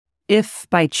if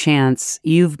by chance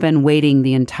you've been waiting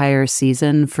the entire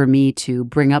season for me to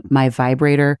bring up my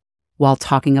vibrator while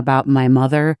talking about my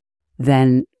mother,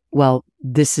 then, well,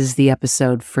 this is the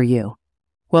episode for you.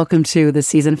 Welcome to the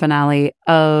season finale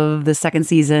of the second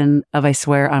season of I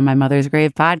Swear on My Mother's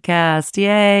Grave podcast.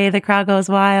 Yay, the crowd goes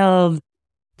wild.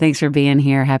 Thanks for being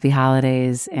here. Happy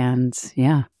holidays. And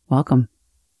yeah, welcome.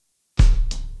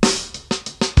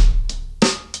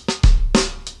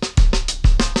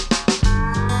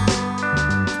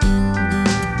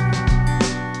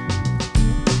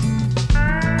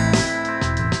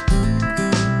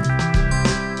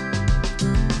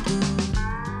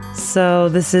 So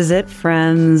this is it,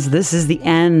 friends. This is the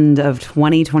end of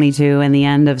 2022 and the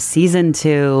end of season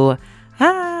 2.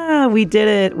 We did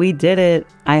it. We did it.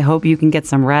 I hope you can get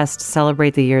some rest,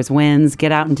 celebrate the year's wins,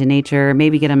 get out into nature,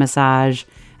 maybe get a massage,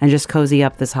 and just cozy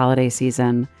up this holiday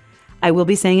season. I will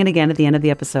be saying it again at the end of the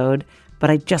episode, but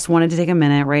I just wanted to take a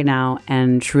minute right now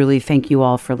and truly thank you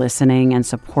all for listening and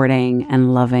supporting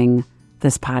and loving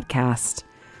this podcast.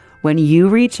 When you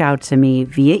reach out to me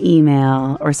via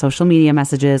email or social media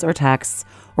messages or texts,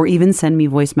 or even send me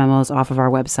voice memos off of our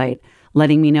website,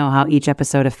 letting me know how each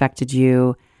episode affected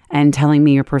you and telling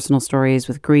me your personal stories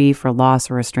with grief or loss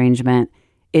or estrangement,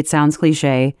 it sounds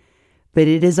cliche, but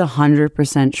it is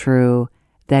 100% true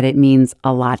that it means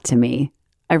a lot to me.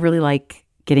 I really like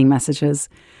getting messages.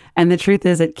 And the truth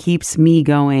is it keeps me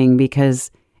going because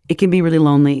it can be really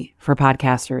lonely for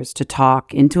podcasters to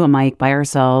talk into a mic by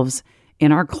ourselves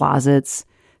in our closets,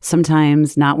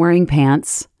 sometimes not wearing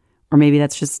pants, or maybe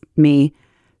that's just me.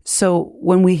 So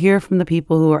when we hear from the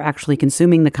people who are actually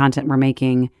consuming the content we're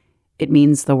making, it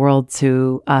means the world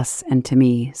to us and to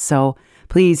me. So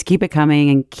please keep it coming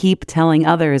and keep telling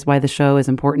others why the show is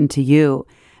important to you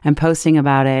and posting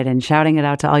about it and shouting it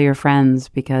out to all your friends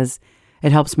because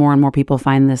it helps more and more people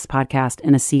find this podcast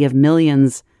in a sea of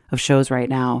millions of shows right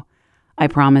now. I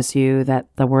promise you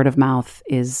that the word of mouth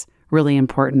is really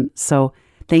important. So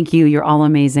thank you. You're all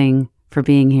amazing for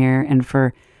being here and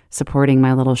for supporting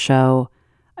my little show,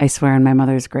 I Swear on My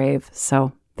Mother's Grave.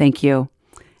 So thank you.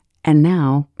 And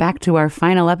now back to our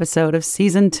final episode of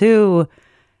season 2.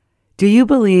 Do you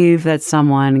believe that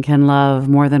someone can love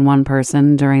more than one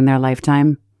person during their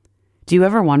lifetime? Do you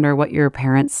ever wonder what your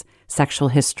parents' sexual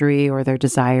history or their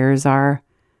desires are?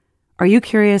 Are you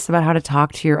curious about how to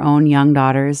talk to your own young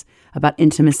daughters about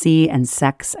intimacy and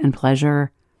sex and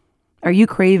pleasure? Are you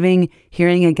craving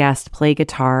hearing a guest play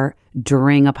guitar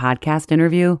during a podcast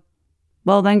interview?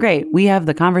 Well, then great. We have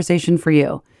the conversation for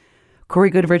you.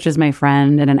 Cory Goodrich is my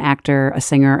friend and an actor, a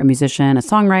singer, a musician, a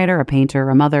songwriter, a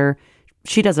painter, a mother.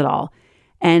 She does it all.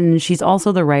 And she's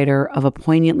also the writer of a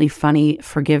poignantly funny,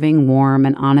 forgiving, warm,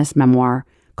 and honest memoir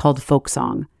called Folk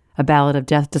Song, a ballad of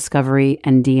death discovery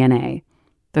and DNA.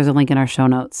 There's a link in our show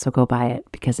notes, so go buy it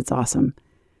because it's awesome.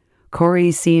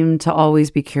 Cory seemed to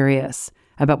always be curious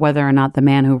about whether or not the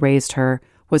man who raised her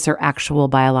was her actual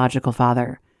biological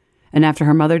father. And after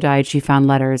her mother died, she found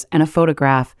letters and a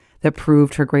photograph that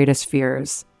proved her greatest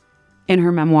fears. In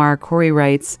her memoir, Cory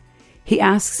writes, "He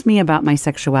asks me about my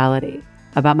sexuality,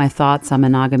 about my thoughts on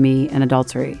monogamy and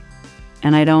adultery,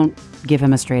 and I don't give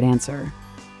him a straight answer.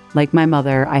 Like my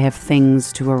mother, I have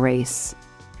things to erase.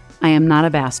 I am not a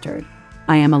bastard.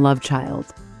 I am a love child.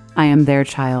 I am their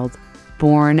child,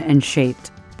 born and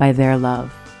shaped by their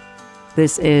love."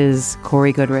 This is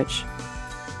Cory Goodrich.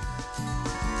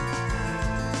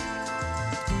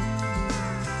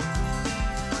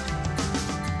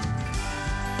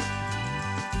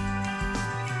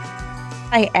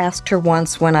 I asked her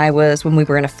once when we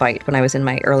were in a fight, when I was in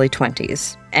my early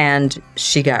 20s, and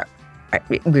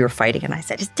we were fighting, and I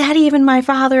said, "Is Daddy even my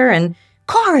father?" And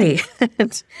Cory!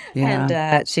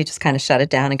 And she just kind of shut it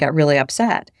down and got really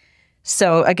upset.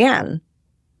 So again,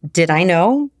 did I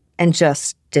know and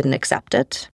just didn't accept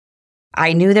it?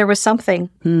 I knew there was something.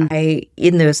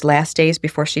 In those last days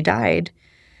before she died,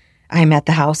 I'm at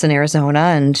the house in Arizona,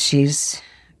 and she's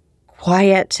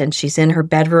quiet, and she's in her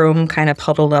bedroom, kind of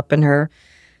huddled up in her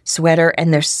sweater,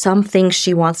 and there's something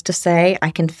she wants to say.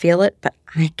 I can feel it, but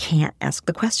I can't ask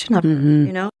the question of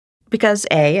her, Because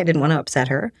A, I didn't want to upset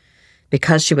her,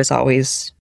 because she was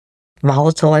always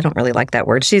volatile. I don't really like that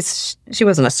word. She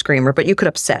wasn't a screamer, but you could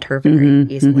upset her very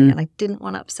easily, and I didn't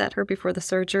want to upset her before the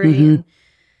surgery.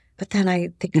 But then I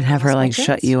think and have her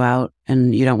shut you out,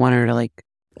 and you don't want her to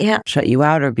shut you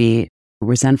out or be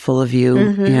resentful of you.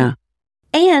 Yeah.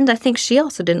 And I think she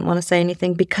also didn't want to say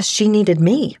anything because she needed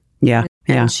me. Yeah.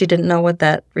 And she didn't know what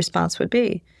that response would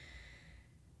be.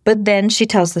 But then she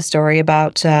tells the story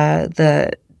about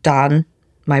the Dawn,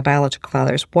 my biological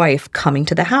father's wife, coming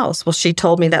to the house. Well, she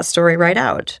told me that story right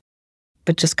out.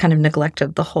 but just kind of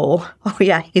neglected the whole, oh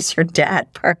yeah, he's your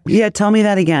dad part. Yeah, tell me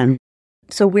that again.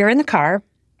 So we're in the car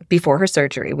before her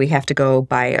surgery. We have to go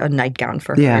buy a nightgown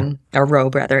for her, and a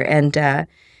robe rather. And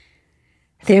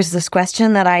there's this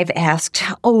question that I've asked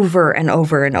over and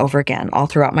over and over again all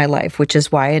throughout my life, which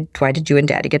is why did you and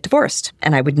Daddy get divorced?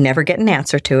 And I would never get an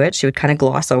answer to it. She would kind of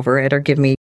gloss over it or give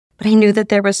me, but I knew that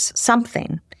there was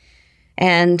something.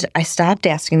 And I stopped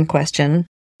asking the question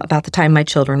about the time my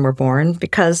children were born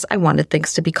because I wanted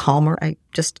things to be calmer. I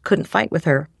just couldn't fight with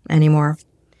her anymore.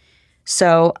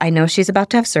 So I know she's about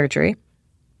to have surgery.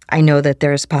 I know that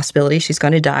there's a possibility she's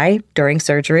going to die during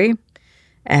surgery.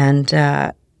 And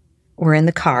we're in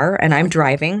the car and I'm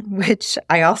driving, which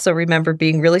I also remember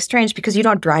being really strange because you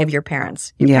don't drive your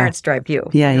parents. Your parents drive you.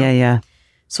 Yeah, yeah.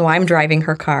 So I'm driving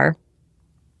her car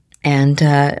and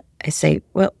I say,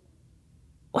 well,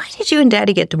 why did you and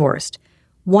Daddy get divorced?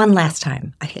 One last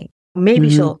time, I think. Maybe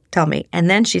she'll tell me. And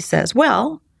then she says,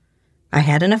 well, I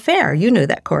had an affair. You knew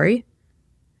that, Cory.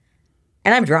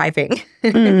 And I'm driving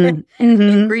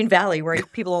in Green Valley where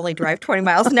people only drive 20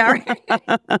 miles an hour.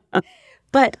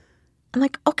 But I'm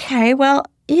like, okay, well,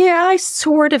 yeah, I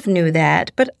sort of knew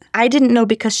that. But I didn't know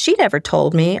because she'd ever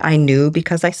told me. I knew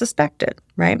because I suspected,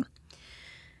 right?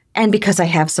 And because I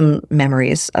have some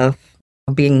memories of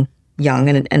being young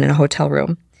and in a hotel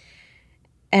room.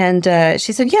 And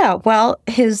she said, yeah, well,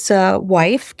 his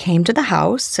wife came to the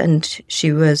house and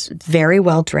she was very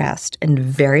well dressed and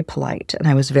very polite. And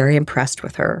I was very impressed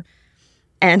with her.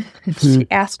 And she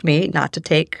asked me not to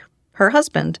take her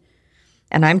husband.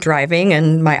 And I'm driving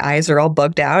and my eyes are all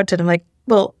bugged out. And I'm like,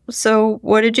 well, so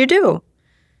what did you do?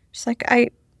 She's like, I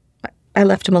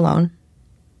left him alone.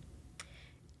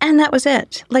 And that was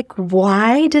it. Like,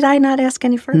 why did I not ask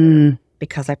any further?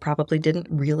 Because I probably didn't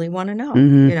really want to know,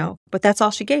 you know, but that's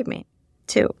all she gave me,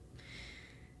 too.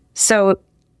 So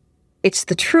it's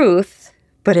the truth,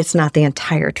 but it's not the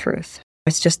entire truth.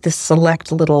 It's just this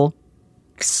select little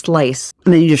slice.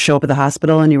 And then you just show up at the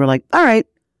hospital and you were like, all right,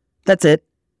 that's it.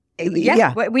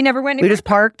 Yeah. We never went anywhere. We just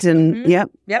parked and,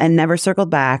 and never circled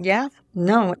back. Yeah.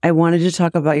 No. I wanted to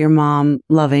talk about your mom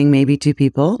loving maybe two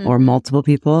people or multiple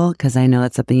people, because I know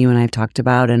that's something you and I have talked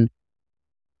about, and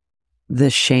the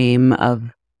shame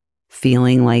of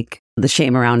feeling like the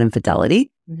shame around infidelity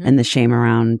and the shame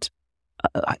around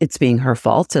it's being her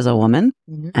fault as a woman,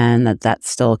 and that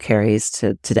still carries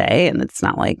to today. And it's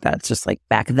not like that's just like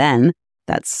back then.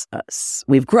 That's us.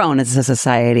 We've grown as a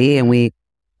society, and we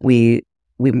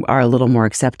are a little more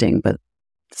accepting, but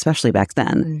especially back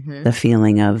then, the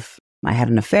feeling of I had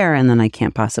an affair and then I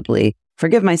can't possibly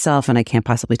forgive myself and I can't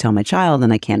possibly tell my child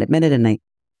and I can't admit it. And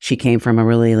she came from a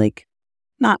really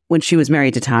not when she was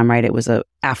married to Tom, right? It was a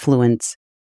affluent,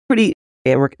 pretty,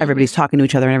 everybody's talking to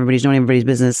each other and everybody's knowing everybody's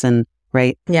business, and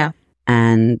right? Yeah.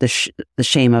 And the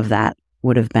shame of that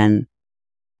would have been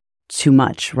too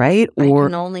much, right? Or I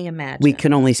can only imagine. We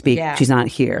can only speak. Yeah. She's not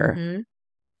here.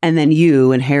 And then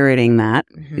you inheriting that,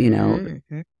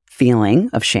 feeling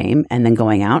of shame, and then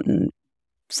going out and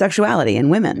sexuality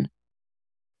and women.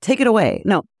 Take it away.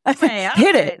 No, hey,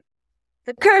 hit it.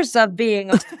 The curse of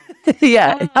being.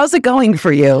 Yeah. How's it going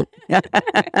for you? Well,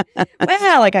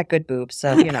 I got good boobs,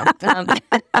 so, you know.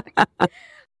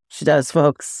 She does,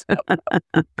 folks.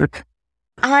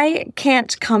 I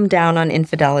can't come down on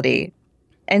infidelity.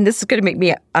 And this is going to make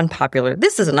me unpopular.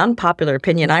 This is an unpopular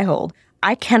opinion I hold.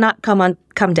 I cannot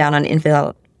come down on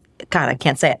infidelity. God, I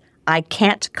can't say it. I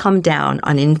can't come down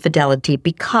on infidelity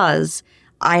because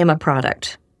I am a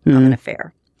product of an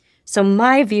affair. So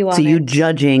my view on it... So you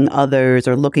judging others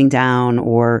or looking down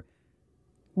or...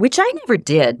 Which I never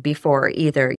did before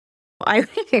either.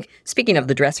 Speaking of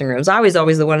the dressing rooms, I was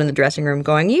always the one in the dressing room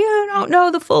going, you don't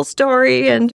know the full story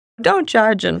and don't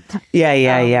judge. And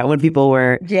Yeah. When people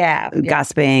were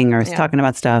gossiping or talking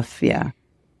about stuff,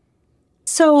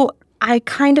 So I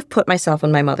kind of put myself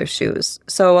in my mother's shoes.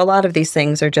 So a lot of these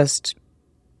things are just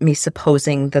me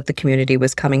supposing that the community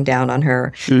was coming down on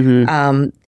her.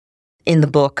 In the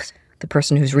book, the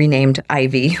person who's renamed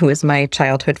Ivy, who is my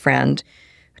childhood friend,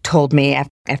 told me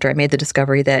after I made the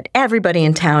discovery that everybody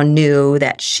in town knew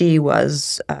that she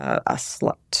was a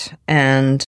slut.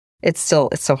 And it's so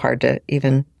hard to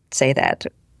even say that.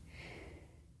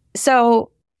 So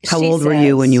how old were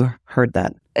you when you heard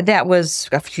that? That was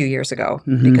a few years ago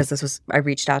because I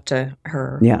reached out to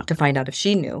her to find out if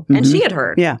she knew. And she had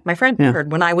heard. Yeah. My friend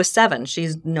heard when I was 7.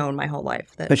 She's known my whole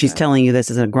life. But she's telling you this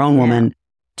as a grown woman.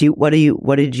 What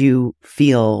did you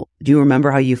feel? Do you remember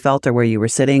how you felt or where you were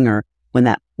sitting or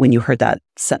when you heard that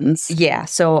sentence? Yeah.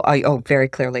 So very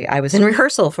clearly. I was in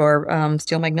rehearsal for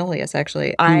Steel Magnolias,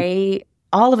 actually. I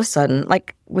all of a sudden,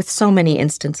 like with so many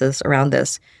instances around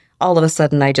this, all of a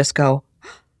sudden I just go,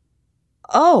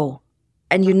 oh,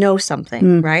 and you know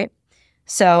something, right?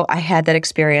 So I had that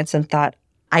experience and thought,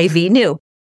 Ivy knew.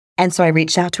 And so I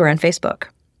reached out to her on Facebook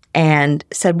and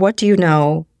said, what do you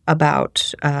know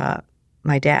about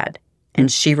my dad?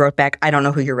 And she wrote back, I don't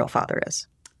know who your real father is.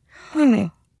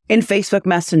 In Facebook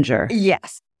Messenger.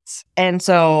 Yes. And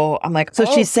so I'm like, so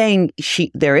she's saying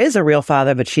there is a real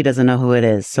father, but she doesn't know who it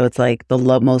is. So it's like the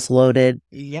most loaded.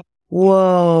 Yep.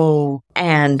 Whoa.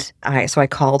 And so I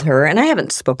called her, and I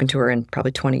haven't spoken to her in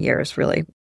probably 20 years, really.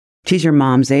 She's your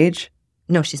mom's age?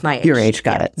 No, she's my age. Your age,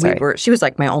 got it. Sorry. She was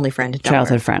like my only friend.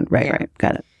 Childhood friend. Right.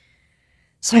 Got it.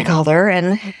 So I called her,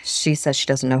 and she says she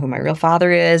doesn't know who my real father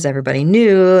is. Everybody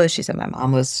knew. She said my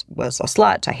mom was a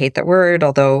slut. I hate that word,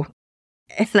 although,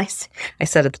 and I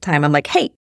said at the time, I'm like,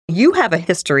 hey, you have a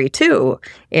history too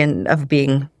of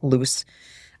being loose.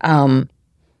 But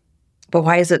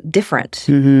why is it different?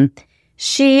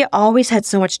 She always had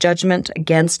so much judgment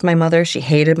against my mother. She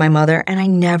hated my mother, and I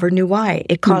never knew why.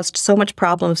 It caused so much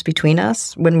problems between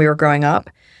us when we were growing up,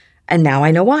 and now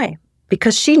I know why.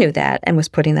 Because she knew that and was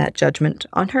putting that judgment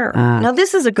on her. Now,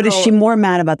 this is a girl... But is she more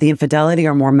mad about the infidelity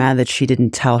or more mad that she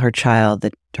didn't tell her child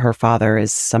that her father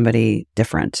is somebody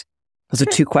different? Those are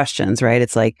two questions, right?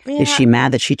 It's like, is she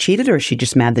mad that she cheated, or is she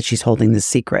just mad that she's holding this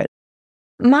secret?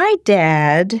 My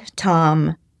dad,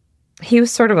 Tom, he was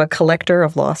sort of a collector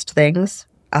of lost things.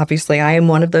 Obviously, I am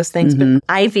one of those things, but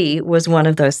Ivy was one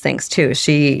of those things too.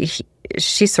 She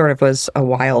sort of was a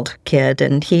wild kid,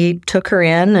 and he took her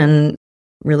in and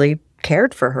really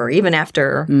cared for her, even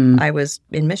after I was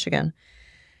in Michigan.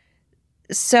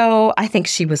 So I think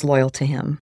she was loyal to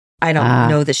him. I don't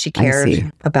know that she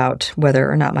cared about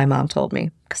whether or not my mom told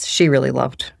me, because she really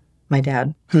loved my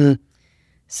dad.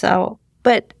 So,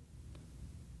 but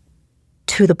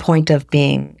to the point of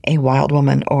being a wild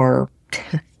woman or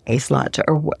a slut,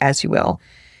 or as you will,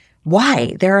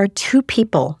 why? There are two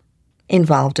people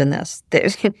involved in this.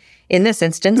 In this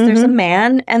instance, there's a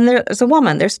man and there's a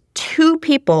woman. There's two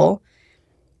people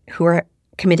who are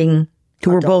committing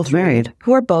who are both married.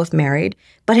 Who are both married,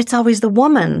 but it's always the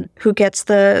woman who gets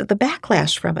the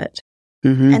backlash from it.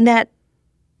 And that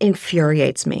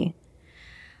infuriates me.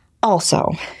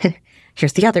 Also,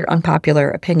 here's the other unpopular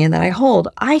opinion that I hold.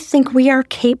 I think we are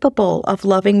capable of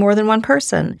loving more than one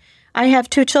person. I have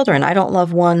two children. I don't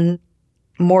love one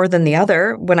more than the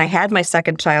other. When I had my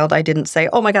second child, I didn't say,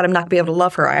 oh my God, I'm not going to be able to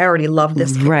love her. I already love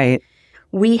this kid. Right.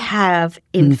 We have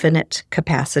infinite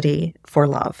capacity for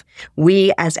love.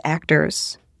 We as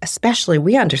actors, especially,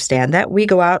 we understand that. We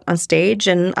go out on stage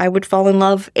and I would fall in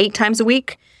love 8 times a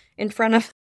week in front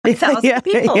of 1,000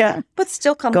 people, but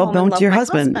still come home and love your my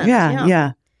husband. husband.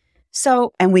 Yeah.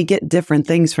 So, and we get different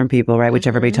things from people, right? Which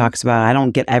everybody talks about. I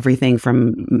don't get everything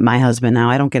from my husband now.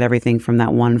 I don't get everything from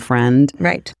that one friend.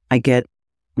 Right. I get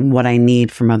what I need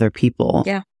from other people.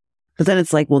 Yeah. But then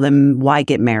it's like, well, then why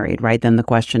get married, right? Then the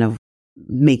question of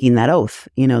making that oath,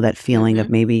 that feeling of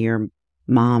maybe your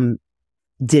mom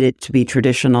did it to be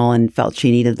traditional and felt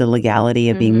she needed the legality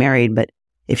of being married. But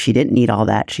if she didn't need all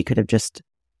that, she could have just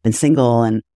been single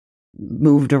and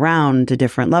moved around to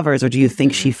different lovers. Or do you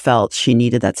think she felt she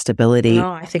needed that stability?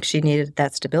 No, I think she needed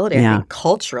that stability. I think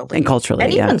culturally. And culturally,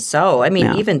 and even so, I mean,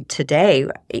 even today,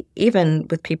 even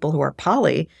with people who are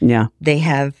poly, they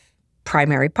have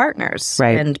primary partners.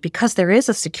 Right. And because there is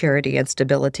a security and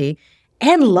stability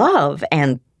and love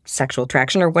and sexual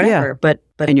attraction or whatever. But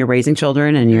and you're raising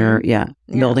children and you're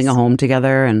building a home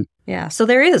together and so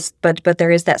there is, but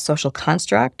there is that social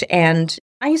construct. And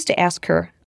I used to ask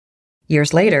her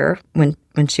years later when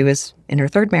she was in her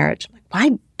third marriage,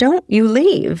 why don't you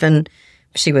leave? And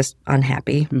she was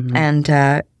unhappy. And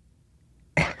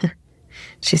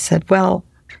she said, well,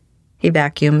 he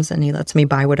vacuums and he lets me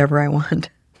buy whatever I want.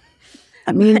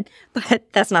 I mean, but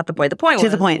that's not the point. The point she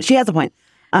has a point. She has a point.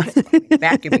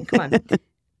 Vacuuming, come on.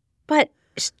 But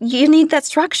you need that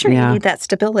structure. You need that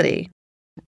stability.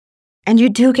 And you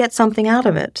do get something out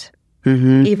of it,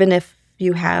 even if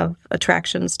you have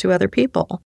attractions to other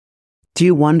people. Do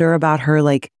you wonder about her,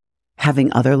 like,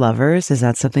 having other lovers? Is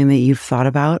that something that you've thought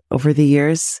about over the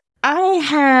years? I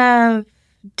have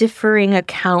differing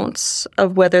accounts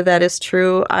of whether that is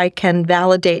true. I can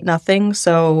validate nothing,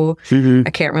 so I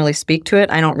can't really speak to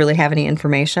it. I don't really have any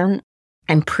information.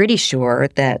 I'm pretty sure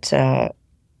that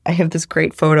I have this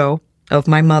great photo of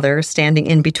my mother standing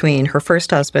in between her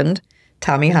first husband,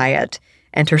 Tommy Hyatt,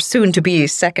 and her soon-to-be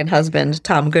second husband,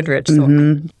 Tom Goodrich.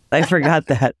 So I forgot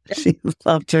that. She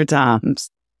loved her Toms.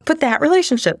 But that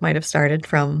relationship might have started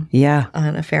from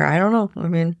an affair. I don't know. I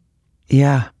mean,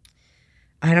 I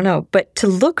don't know. But to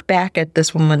look back at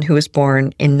this woman who was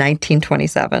born in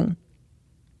 1927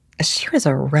 She was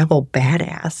a rebel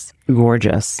badass.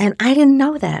 Gorgeous. And I didn't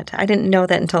know that. I didn't know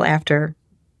that until after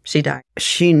she died.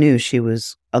 She knew she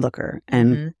was a looker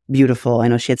and beautiful. I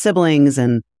know she had siblings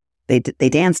and they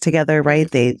danced together, right?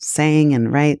 They sang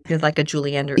and Like a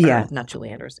Julie Andrews. Yeah. Not Julie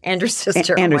Andrews. Andrews'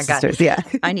 sister. Andrews' oh, my sisters, God. yeah.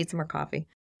 I need some more coffee.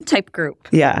 Type group.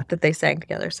 Yeah. That they sang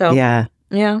together. So, yeah.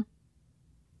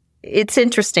 It's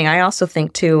interesting. I also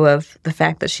think, too, of the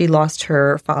fact that she lost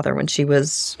her father when she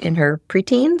was in her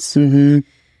preteens. Mm-hmm.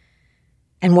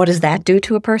 And what does that do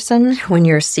to a person when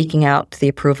you're seeking out the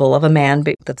approval of a man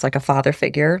that's like a father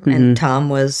figure? Mm-hmm. And Tom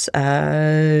was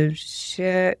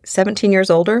 17 years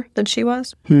older than she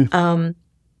was.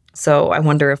 So I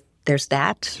wonder if there's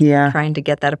that, trying to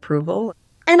get that approval.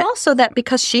 And also that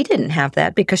because she didn't have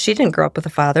that, because she didn't grow up with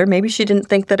a father, maybe she didn't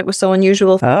think that it was so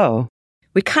unusual. Oh.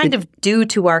 We kind of do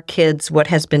to our kids what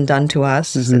has been done to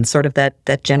us. It's sort of that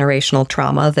generational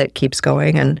trauma that keeps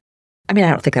going. And I mean,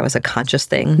 I don't think that was a conscious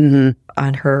thing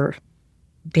on her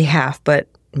behalf, but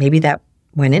maybe that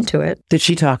went into it. Did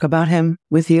she talk about him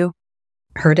with you?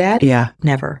 Her dad? Yeah.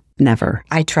 Never. Never.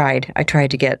 I tried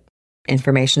to get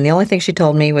information. The only thing she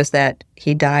told me was that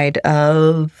he died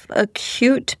of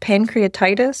acute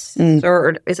pancreatitis.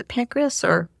 Or is it pancreas?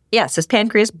 Or yes, his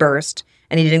pancreas burst.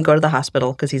 And he didn't go to the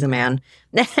hospital because he's a man.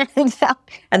 And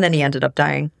then he ended up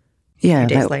dying. Yeah,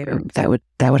 days later. That would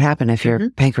happen if your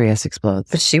pancreas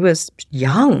explodes. But she was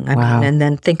young. I mean, and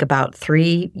then think about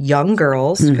 3 young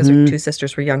girls, because her 2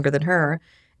 sisters were younger than her,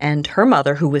 and her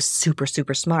mother, who was super,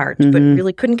 super smart, but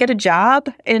really couldn't get a job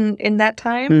in that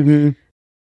time.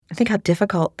 I think how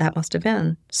difficult that must have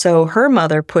been. So her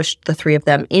mother pushed the 3 of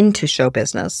them into show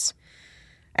business.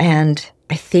 And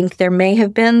I think there may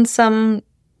have been some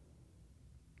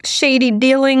shady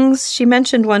dealings. She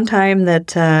mentioned one time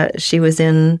that she was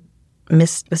in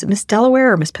was it Miss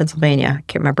Delaware or Miss Pennsylvania? I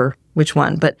can't remember which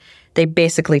one, but they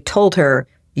basically told her,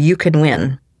 you can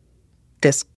win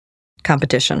this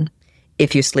competition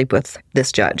if you sleep with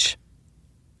this judge.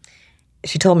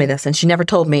 She told me this, and she never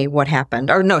told me what happened.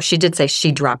 Or no, she did say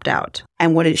she dropped out.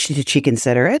 And what did she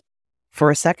consider it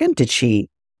for a second? Did she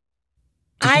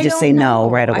just say know. no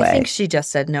right away? I think she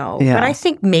just said no. Yeah. But I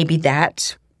think maybe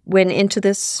that went into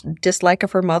this dislike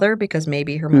of her mother, because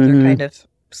maybe her mother kind of,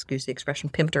 excuse the expression,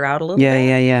 pimped her out a little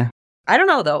bit. Yeah. I don't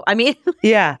know, though. I mean...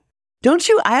 Yeah. Don't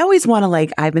you... I always want to,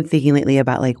 I've been thinking lately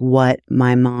about, what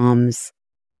my mom's...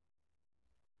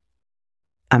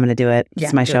 I'm going to do it.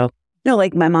 It's my show. No,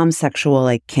 my mom's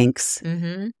sexual, kinks.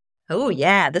 Oh,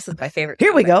 yeah. This is my favorite.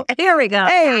 Here we go. Here we go.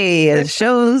 Hey, the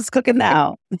show's cooking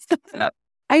now.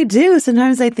 I do.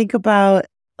 Sometimes I think about,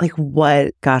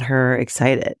 what got her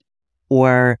excited,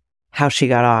 or how she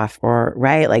got off, or,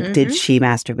 right? Did she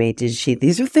masturbate?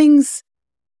 These are things,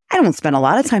 I don't spend a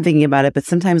lot of time thinking about it, but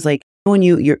sometimes, when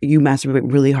you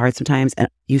masturbate really hard sometimes and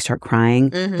you start crying,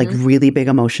 really big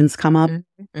emotions come up,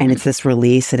 and it's this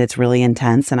release, and it's really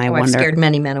intense, and I wonder... I've scared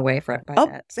many men away by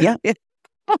that. So. Yeah.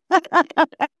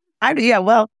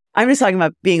 Well, I'm just talking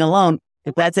about being alone,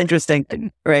 if that's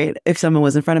interesting, right? If someone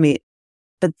was in front of me.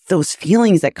 But those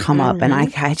feelings that come up, and I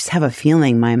just have a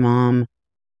feeling my mom...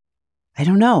 I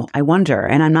don't know. I wonder.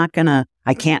 And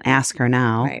I can't ask her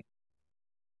now. Right.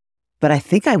 But I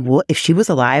think I would, if she was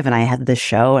alive and I had this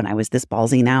show and I was this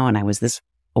ballsy now and I was this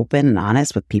open and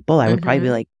honest with people, I would probably be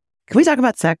like, can we talk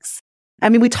about sex? I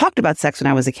mean, we talked about sex when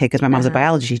I was a kid because my mom's a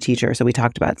biology teacher. So we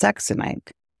talked about sex, and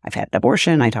I've had an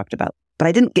abortion. But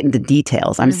I didn't get into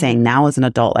details. I'm saying now as an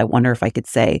adult, I wonder if I could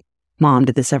say, Mom,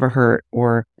 did this ever hurt?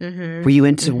 Or were you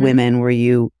into women?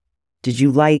 Did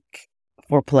you like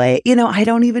foreplay? I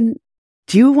don't even...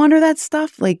 Do you wonder that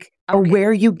stuff? Or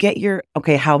where you get your...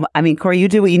 Okay, Cory, you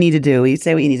do what you need to do. You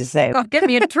say what you need to say. Oh, get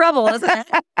me into trouble, isn't it?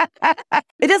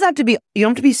 It doesn't have to be... You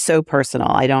don't have to be so personal.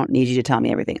 I don't need you to tell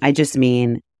me everything. I just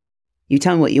mean, you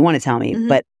tell me what you want to tell me.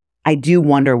 But I do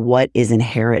wonder what is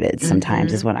inherited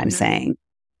sometimes is what I'm saying.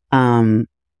 Even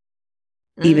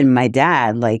my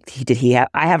dad,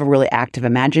 I have a really active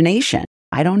imagination.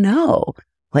 I don't know.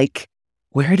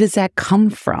 Where does that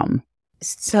come from?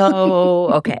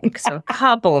 So, okay. So a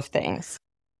couple of things.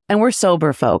 And we're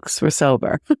sober, folks. We're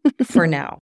sober. For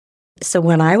now. So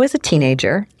when I was a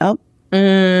teenager,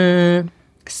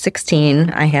 16,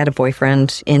 I had a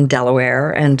boyfriend in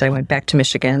Delaware, and I went back to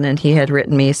Michigan, and he had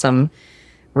written me some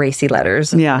racy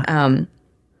letters. Yeah.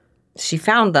 She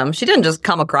found them. She didn't just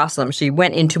come across them. She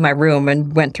went into my room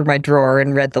and went through my drawer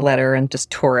and read the letter and just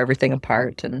tore everything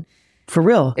apart. And for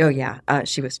real? Oh, yeah.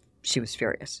 She was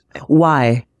furious.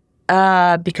 Why?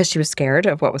 Because she was scared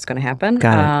of what was going to happen.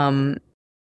 Got it.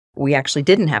 We actually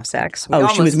didn't have sex.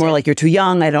 She was more like, you're too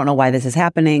young. I don't know why this is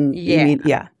happening.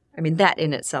 Yeah. I mean, that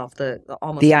in itself, the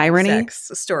almost The irony? sex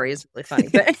story is really funny.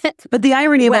 But But the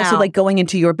irony of also Wow. like going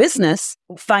into your business,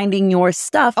 finding your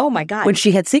stuff oh my God, when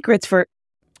she had secrets for,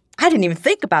 I didn't even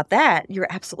think about that. You're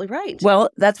absolutely right. well,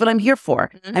 that's what I'm here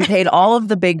for. Mhm. I'm paid all of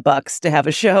the big bucks to have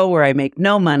a show where I make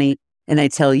no money and I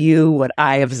tell you what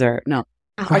I observe. No.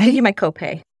 I'll give you my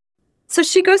copay. So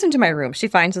she goes into my room. She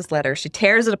finds this letter. She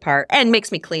tears it apart and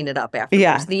makes me clean it up afterwards.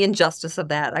 Yeah. The injustice of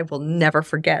that, I will never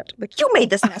forget. Like, you made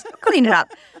this mess. Clean it up.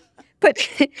 But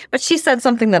she said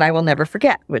something that I will never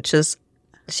forget, which is,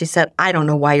 she said, I don't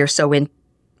know why you're so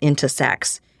into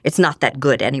sex. It's not that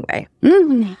good anyway.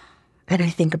 Mhm. And I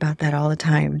think about that all the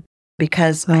time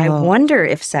because I wonder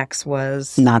if sex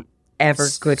was Not ever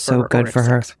good for so her. good or if for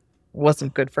her. sex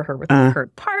wasn't good for her with her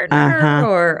current partner.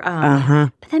 Or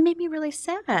but that made me really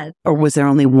sad. Or was there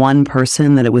only one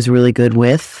person that it was really good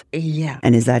with? Yeah.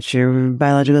 And is that your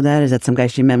biological dad? Is that some guy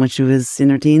she met when she was in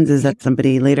her teens? Is that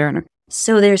somebody later in her?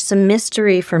 So there's some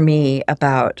mystery for me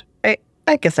about,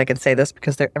 I guess I can say this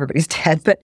because everybody's dead,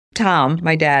 but Tom,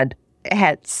 my dad,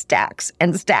 had stacks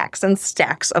and stacks and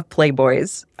stacks of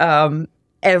Playboys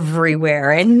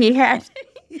everywhere. And he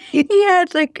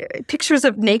had like pictures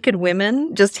of naked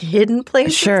women just hidden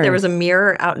places. Sure. There was a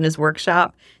mirror out in his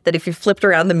workshop that if you flipped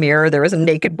around the mirror, there was a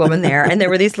naked woman there. And there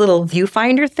were these little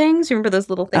viewfinder things. You remember those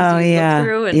little things Oh, that you yeah. look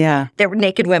through? And Yeah. there were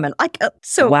naked women. Like,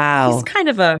 so Wow. he's kind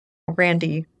of a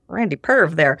Randy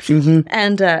perv there. Mhm.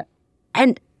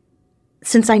 And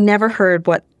since I never heard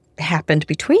what happened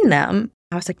between them,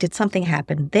 I was like, did something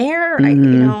happen there?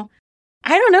 Mhm.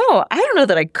 I don't know. I don't know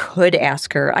that I could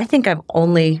ask her. I think I've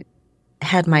only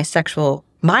had my sexual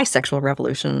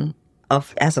revolution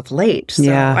as of late. So,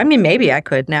 Yeah. I mean, maybe I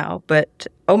could now, but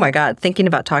oh my God, thinking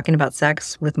about talking about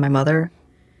sex with my mother,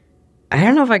 I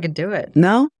don't know if I could do it.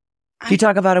 No? Do you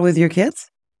talk about it with your kids?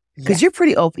 Because Yes. you're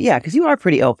pretty open. Yeah, because you are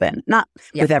pretty open. Not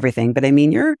Yeah. with everything, but I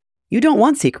mean, you don't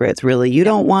want secrets, really. You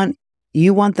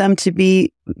want them to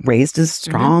be raised as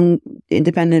strong,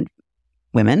 independent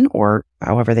women, or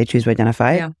however they choose to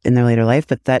identify in their later life.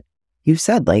 But that you've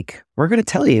said, like, we're going to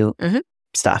tell you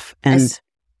stuff. And As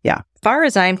far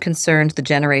as I'm concerned, the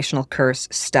generational curse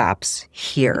stops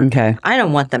here. okay. I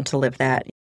don't want them to live that.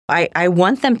 I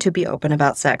want them to be open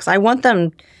about sex. I want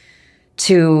them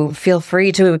to feel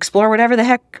free to explore whatever the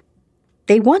heck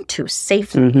they want to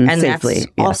safely. Mhm, And safely, that's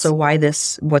yes. also why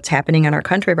what's happening in our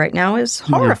country right now is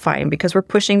horrifying because we're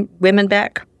pushing women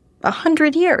back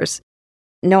 100 years.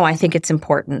 No, I think it's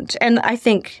important. And I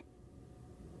think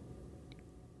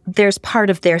there's part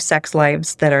of their sex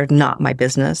lives that are not my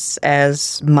business,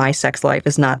 as my sex life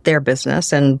is not their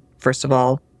business. And first of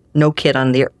all, no kid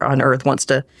on earth wants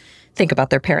to think about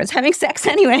their parents having sex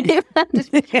anyway,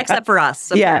 except for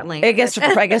us, apparently. Yeah,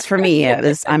 I guess for me,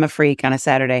 I'm a freak on a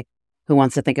Saturday who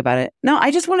wants to think about it. No,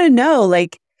 I just want to know,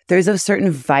 like, there's a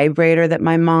certain vibrator that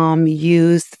my mom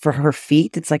used for her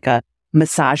feet. It's like a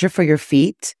massager for your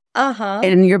feet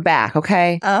and your back,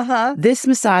 okay? This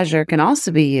massager can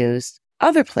also be used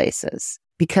other places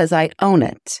because I own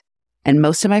it. And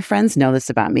most of my friends know this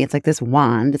about me. It's like this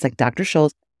wand. It's like Dr.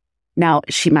 Scholl's. Now,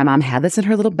 my mom had this in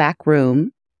her little back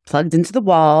room, plugged into the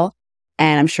wall,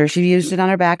 and I'm sure she used it on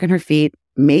her back and her feet,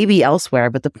 maybe elsewhere.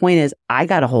 But the point is, I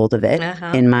got a hold of it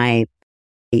in my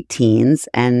 18s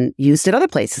and used it other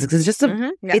places because it's just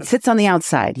it sits on the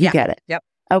outside. You get it. Yep.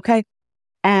 Okay.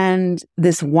 And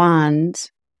this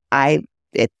wand,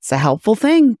 it's a helpful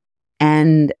thing.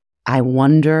 And I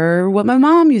wonder what my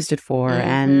mom used it for.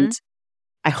 And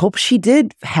I hope she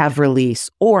did have release,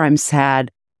 or I'm sad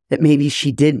that maybe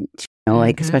she didn't,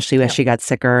 like, especially as she got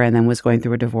sicker and then was going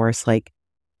through a divorce, like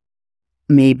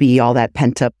maybe all that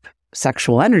pent up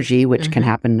sexual energy, which can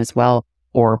happen as well,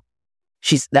 or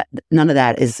none of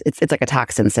that is, it's like a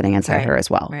toxin sitting inside her as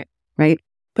well. Right.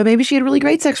 But maybe she had really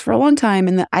great sex for a long time.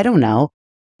 And I don't know.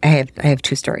 I have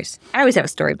two stories. I always have a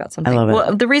story about something. I love it.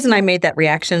 Well, the reason I made that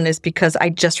reaction is because I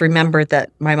just remembered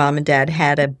that my mom and dad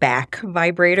had a back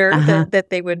vibrator that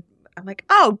they would. I'm like,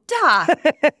 oh, duh. How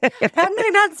did I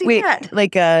not see that?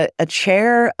 Like a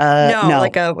chair? No,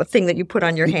 like a thing that you put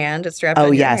on your hand. It's strapped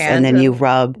on your hand. And then you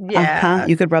rub. Yeah.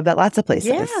 You could rub that lots of places.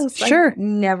 Yes. Sure.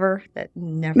 Never.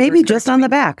 Maybe just on the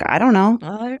back. I don't know.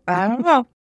 I don't know.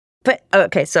 But,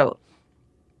 okay, so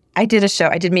I did a show.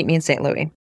 I did Meet Me in St.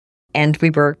 Louis. And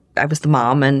I was the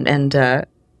mom, and at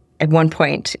one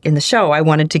point in the show, I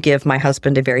wanted to give my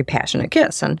husband a very passionate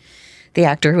kiss. And the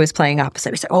actor who was playing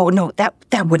opposite, we said, oh, no, that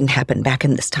wouldn't happen back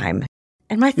in this time.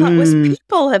 And my thought was,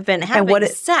 people have been having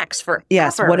sex forever.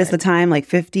 Yes, what is the time, like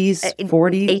 50s,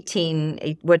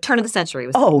 40s? Turn of the century. It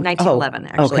was 1911,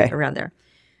 actually, around there.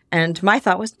 And my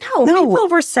thought was, no, No. people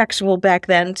were sexual back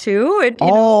then too.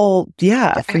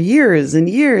 For years and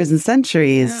years and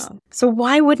centuries. Yeah. So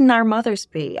why wouldn't our mothers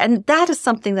be? And that is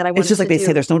something that I wanted It's just like to they do.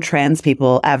 say there's no trans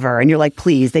people ever. And you're like,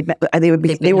 please,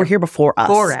 they were here before us.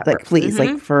 Forever. Like, please,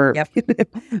 like for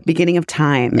beginning of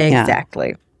time.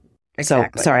 Exactly. Yeah. So,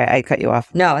 sorry, I cut you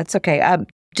off. No, it's okay.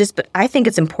 But I think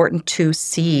it's important to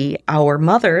see our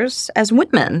mothers as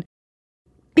women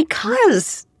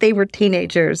because they were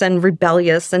teenagers and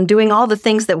rebellious and doing all the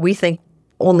things that we think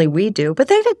only we do, but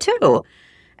they did too.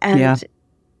 And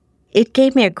it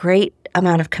gave me a great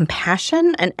amount of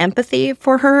compassion and empathy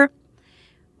for her.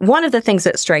 One of the things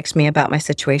that strikes me about my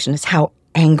situation is how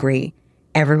angry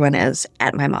everyone is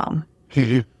at my mom.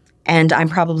 And I'm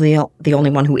probably the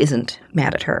only one who isn't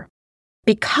mad at her.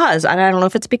 Because, and I don't know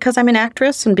if it's because I'm an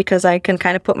actress and because I can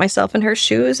kind of put myself in her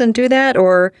shoes and do that,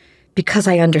 or because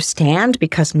I understand,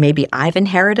 because maybe I've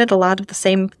inherited a lot of the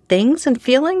same things and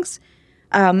feelings.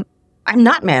 I'm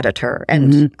not mad at her.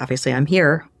 And obviously I'm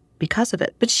here because of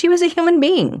it. But she was a human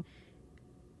being.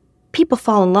 People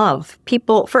fall in love.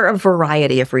 People, for a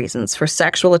variety of reasons, for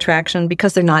sexual attraction,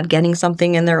 because they're not getting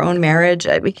something in their own marriage,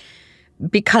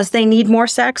 because they need more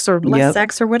sex or less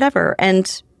sex or whatever.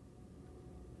 And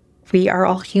we are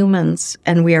all humans,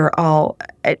 and we are all,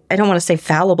 I don't want to say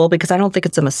fallible, because I don't think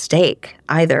it's a mistake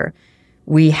either.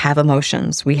 We have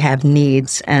emotions, we have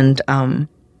needs, and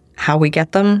how we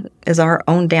get them is our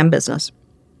own damn business.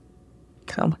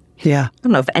 So, I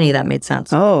don't know if any of that made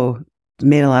sense. Oh, it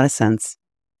made a lot of sense.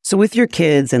 So with your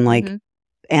kids and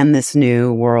and this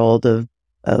new world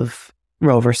of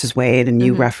Roe versus Wade, and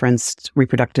you referenced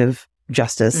reproductive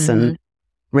justice and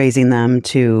raising them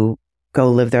to go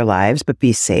live their lives, but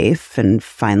be safe and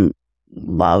find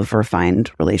love or find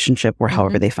relationship or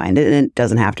however they find it. And it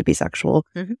doesn't have to be sexual.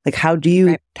 Like, how do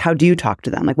you talk to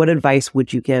them? Like, what advice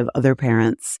would you give other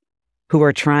parents who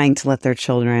are trying to let their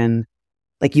children,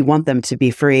 like, you want them to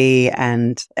be free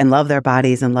and love their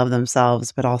bodies and love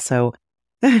themselves, but also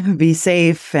be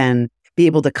safe and be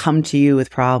able to come to you with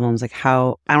problems? Like,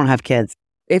 how, I don't have kids.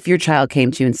 If your child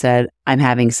came to you and said, I'm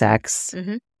having sex,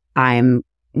 I'm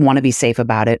want to be safe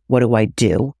about it, what do I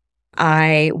do?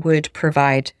 I would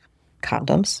provide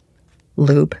condoms,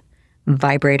 lube,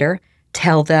 vibrator,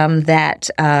 tell them that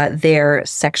their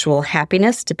sexual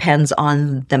happiness depends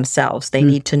on themselves. They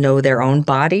need to know their own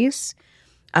bodies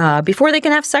before they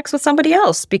can have sex with somebody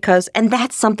else, and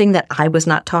that's something that I was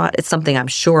not taught. It's something I'm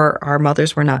sure our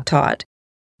mothers were not taught.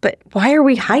 But why are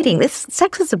we hiding this?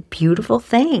 Sex is a beautiful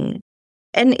thing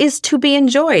and is to be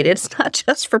enjoyed. It's not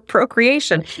just for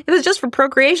procreation. If it was just for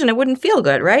procreation, it wouldn't feel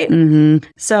good, right?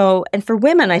 So, and for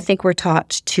women, I think we're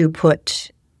taught to put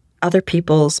other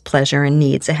people's pleasure and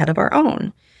needs ahead of our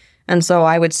own. And so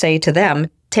I would say to them,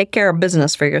 take care of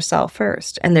business for yourself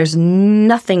first. And there's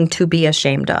nothing to be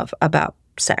ashamed of about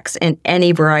sex in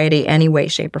any variety, any way,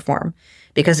 shape, or form,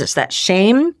 because it's that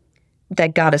shame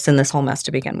that got us in this whole mess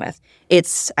to begin with.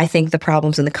 I think the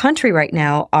problems in the country right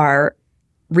now are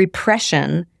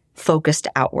repression focused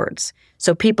outwards.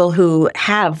 So people who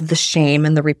have the shame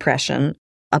and the repression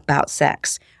about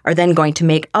sex are then going to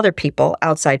make other people,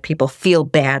 outside people, feel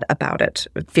bad about it,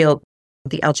 feel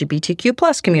the LGBTQ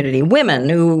plus community, women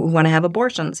who want to have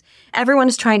abortions. Everyone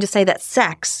is trying to say that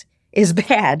sex is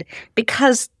bad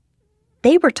because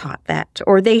they were taught that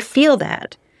or they feel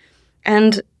that.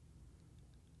 And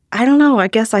I don't know. I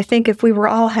think if we were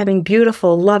all having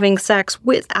beautiful, loving sex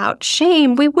without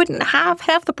shame, we wouldn't have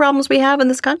half the problems we have in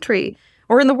this country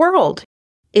or in the world.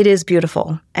 It is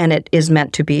beautiful, and it is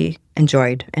meant to be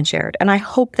enjoyed and shared. And I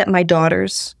hope that my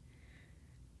daughters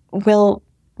will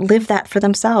live that for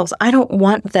themselves. I don't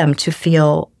want them to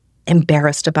feel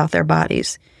embarrassed about their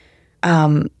bodies.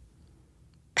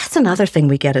 That's another thing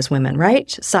we get as women, right?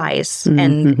 Size.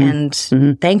 And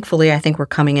thankfully, I think we're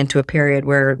coming into a period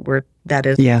where that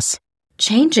is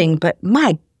changing. But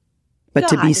But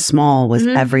to be small was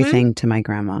everything to my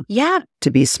grandma. Yeah.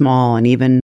 To be small, and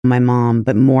even my mom,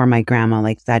 but more my grandma,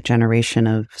 like that generation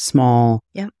of small,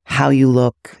 how you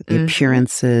look, the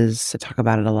appearances. I talk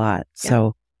about it a lot.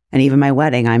 So, and even my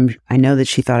wedding, I know that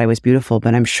she thought I was beautiful,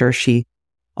 but I'm sure she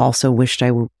also wished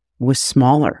I was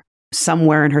smaller.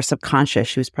 Somewhere in her subconscious,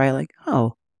 she was probably like,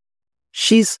 oh,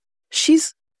 she's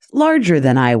larger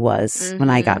than I was when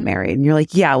I got married. And you're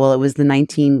like, yeah, well, it was the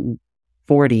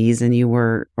 1940s and you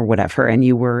were, or whatever, and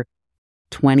you were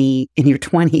 20 in your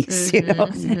 20s, you know,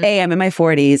 A, I'm in my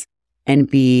 40s,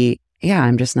 and B,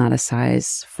 I'm just not a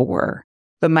size 4.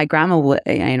 But my grandma,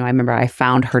 I remember I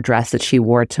found her dress that she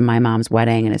wore to my mom's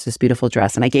wedding, and it's this beautiful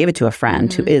dress. And I gave it to a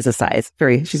friend who is a size,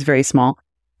 she's very small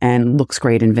and looks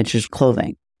great in vintage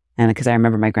clothing. And because I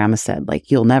remember my grandma said,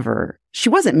 like, you'll never she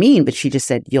wasn't mean, but she just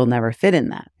said, you'll never fit in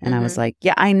that. And I was like,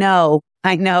 yeah, I know.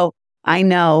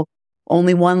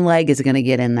 Only one leg is going to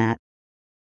get in that.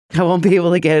 I won't be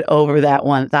able to get over that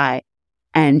one thigh.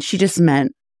 And she just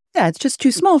meant, yeah, it's just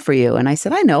too small for you. And I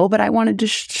said, I know, but I wanted to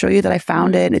show you that I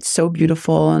found it. It's so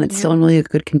beautiful and it's still in really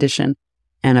good condition.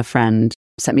 And a friend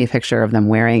sent me a picture of them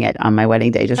wearing it on my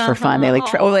wedding day just for fun. They like,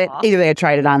 either they had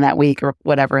tried it on that week or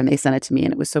whatever, and they sent it to me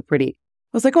and it was so pretty.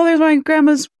 I was like, oh, there's my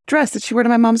grandma's dress that she wore to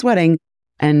my mom's wedding.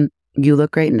 And you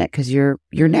look great in it because you're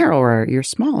narrower, you're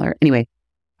smaller. Anyway,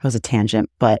 that was a tangent,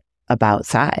 but about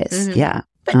size. Yeah.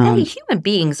 But hey, human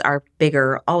beings are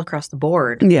bigger all across the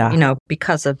board. Yeah. You know,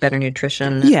 because of better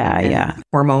nutrition. Yeah.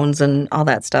 Hormones and all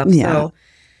that stuff. Yeah. So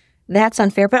that's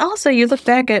unfair. But also you look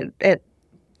back at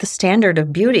the standard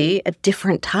of beauty at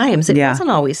different times. It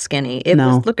wasn't always skinny. It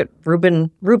was, look at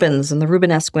Rubens and the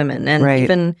Rubenesque women. And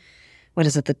even, what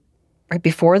is it, right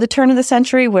before the turn of the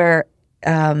century where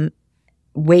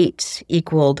weight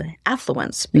equaled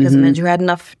affluence because it meant you had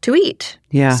enough to eat.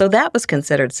 Yeah. So that was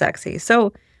considered sexy.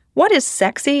 So what is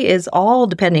sexy is all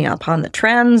depending upon the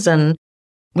trends and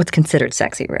what's considered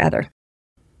sexy, rather.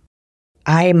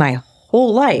 My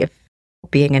whole life,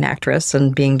 being an actress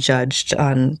and being judged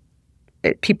on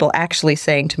people actually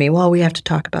saying to me, well, we have to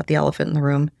talk about the elephant in the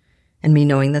room, and me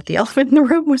knowing that the elephant in the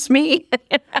room was me.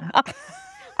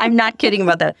 I'm not kidding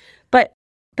about that. But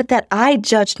that I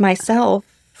judged myself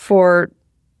for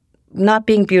not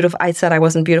being beautiful. I said I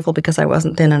wasn't beautiful because I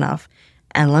wasn't thin enough.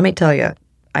 And let me tell you,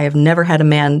 I have never had a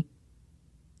man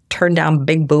turn down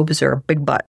big boobs or a big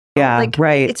butt. Yeah,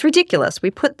 right. It's ridiculous. We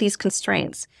put these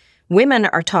constraints. Women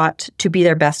are taught to be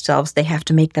their best selves. They have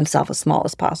to make themselves as small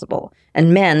as possible.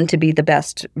 And men, to be the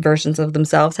best versions of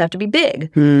themselves, have to be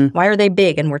big. Why are they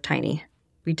big and we're tiny?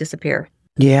 We disappear.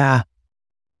 Yeah.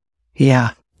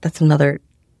 Yeah. That's another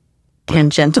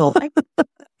tangential.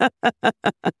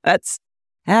 That's,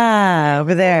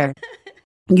 over there.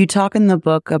 You talk in the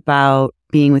book about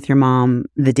being with your mom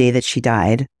the day that she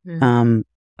died,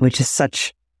 which is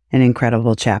such an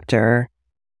incredible chapter,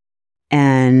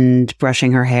 and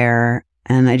brushing her hair.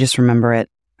 And I just remember it,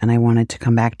 and I wanted to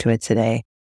come back to it today.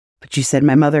 But you said,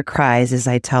 my mother cries as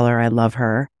I tell her I love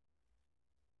her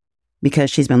because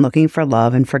she's been looking for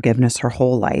love and forgiveness her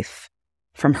whole life,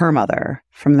 from her mother,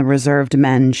 from the reserved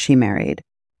men she married,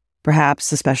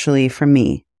 perhaps especially from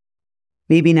me.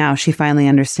 Maybe now she finally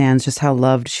understands just how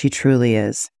loved she truly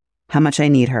is, how much I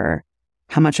need her,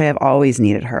 how much I have always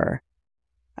needed her.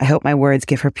 I hope my words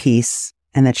give her peace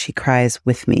and that she cries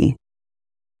with me.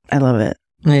 I love it.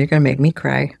 Well, you're going to make me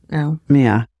cry now.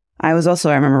 Yeah. I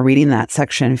remember reading that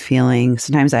section feeling,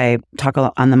 sometimes I talk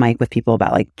on the mic with people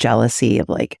about like jealousy of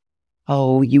like,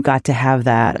 oh, you got to have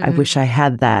that. I wish I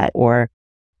had that. Or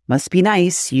must be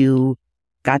nice. You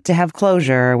got to have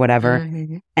closure or whatever.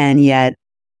 And yet,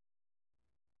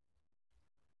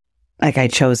 like I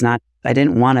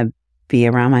didn't want to be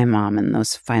around my mom in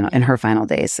her final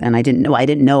days. And I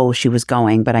didn't know she was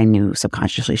going, but I knew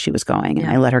subconsciously she was going,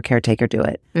 and I let her caretaker do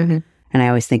it. And I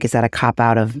always think, is that a cop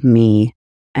out of me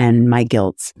and my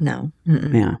guilt? No.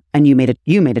 Yeah. And you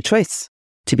made a choice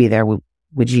to be there.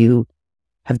 Would you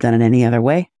have done it any other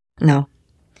way? No.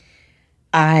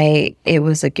 It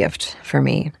was a gift for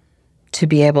me to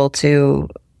be able to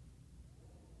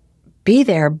be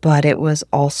there, but it was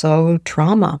also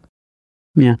trauma.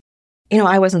 Yeah. You know,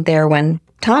 I wasn't there when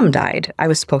Tom died. I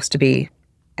was supposed to be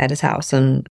at his house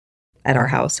and at our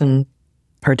house and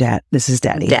her dad. This is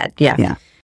Daddy. Dad, yeah. Yeah.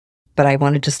 But I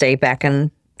wanted to stay back in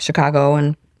Chicago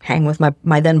and hang with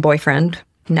my then boyfriend,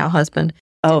 now husband.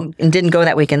 Oh. And didn't go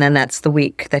that week. And then that's the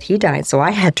week that he died. So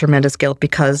I had tremendous guilt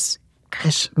because,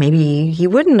 gosh, maybe he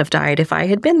wouldn't have died if I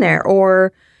had been there.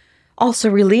 Or also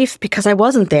relief because I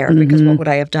wasn't there, because what would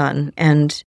I have done?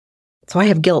 And so I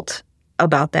have guilt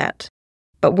about that.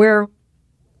 But where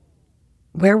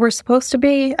we're supposed to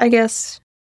be, I guess,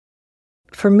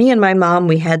 for me and my mom,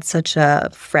 we had such a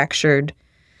fractured,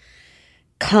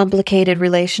 complicated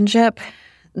relationship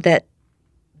that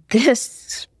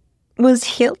this was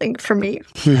healing for me.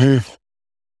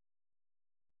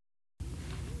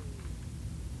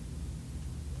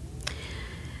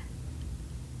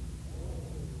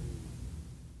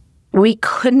 We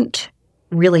couldn't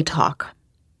really talk.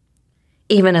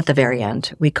 Even at the very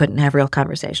end, we couldn't have real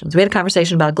conversations. We had a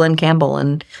conversation about Glenn Campbell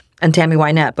and Tammy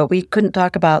Wynette, but we couldn't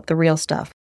talk about the real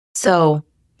stuff. So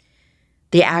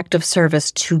the act of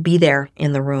service to be there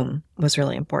in the room was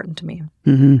really important to me.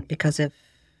 Because if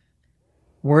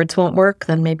words won't work,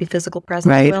 then maybe physical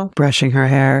presence will. Brushing her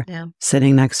hair,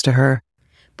 sitting next to her.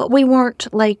 But we weren't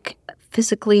like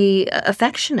physically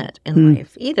affectionate in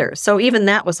life either. So even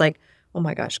that was like, oh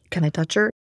my gosh, can I touch her?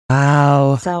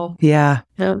 Wow. So yeah.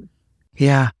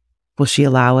 Yeah. Will she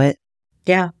allow it?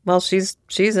 Yeah. Well, she's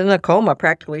in a coma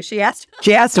practically. She has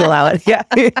to allow it. Yeah.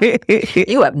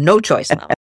 You have no choice now.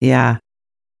 Yeah.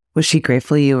 Was she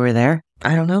grateful you were there?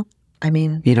 I don't know. I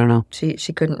mean, you don't know. She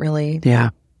couldn't really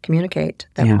communicate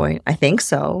at that point. I think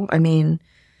so. I mean,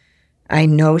 I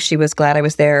know she was glad I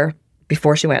was there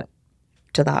before she went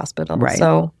to the hospital. Right.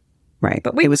 So, right.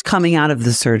 But it was coming out of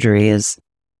the surgery is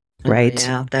right.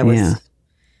 Yeah, that was.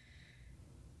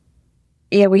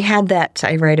 Yeah, we had that.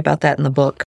 I write about that in the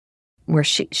book, where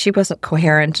she wasn't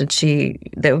coherent, and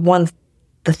the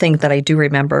thing that I do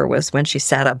remember was when she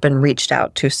sat up and reached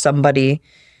out to somebody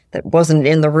that wasn't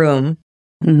in the room,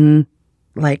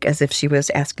 like as if she was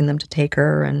asking them to take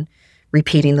her, and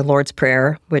repeating the Lord's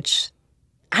Prayer, which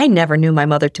I never knew my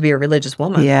mother to be a religious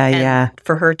woman. And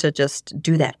for her to just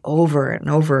do that over and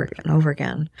over and over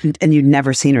again. And you'd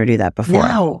never seen her do that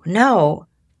before? No.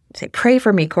 Say, pray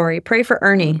for me, Cory. Pray for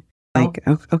Ernie. Like,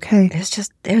 okay.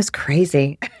 It was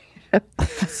crazy.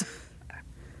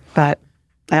 But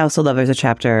I also love there's a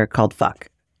chapter called Fuck,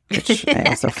 which I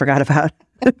also forgot about.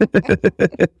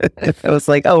 I was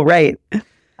like, oh, right.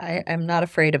 I'm not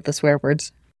afraid of the swear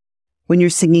words. When you're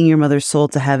singing Your Mother's Soul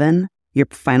to Heaven, your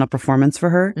final performance for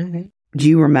her, do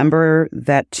you remember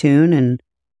that tune? And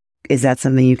is that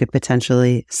something you could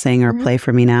potentially sing or play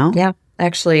for me now? Yeah.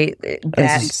 Actually,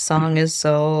 that song is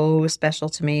so special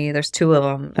to me. There's two of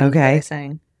them that I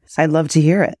sang. I'd love to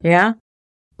hear it. Yeah?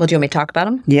 Well, do you want me to talk about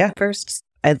them? Yeah. First?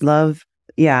 I'd love,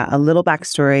 a little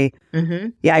backstory.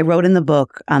 Yeah, I wrote in the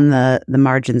book on the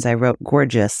margins, I wrote,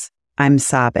 gorgeous, I'm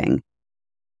sobbing.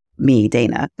 Me,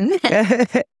 Dana.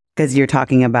 Because you're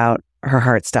talking about her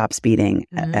heart stops beating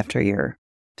after you're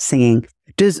singing.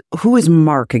 Who is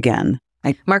Mark again?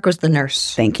 Mark was the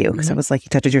nurse. Thank you. Because it was like he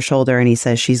touches your shoulder and he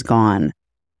says, she's gone.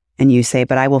 And you say,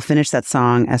 but I will finish that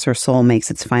song as her soul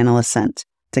makes its final ascent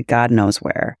to God knows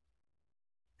where.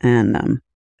 And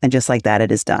just like that,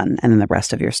 it is done. And then the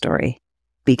rest of your story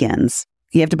begins.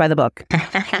 You have to buy the book.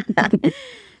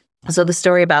 So the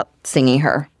story about singing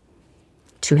her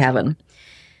to heaven.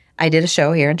 I did a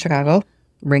show here in Chicago,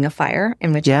 Ring of Fire,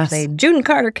 in which I played June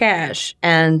Carter Cash.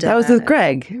 And that was with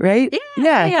Greg, right?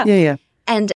 Yeah.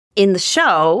 And in the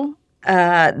show,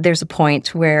 there's a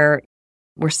point where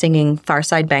we're singing Far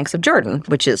Side Banks of Jordan,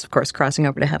 which is, of course, crossing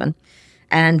over to heaven.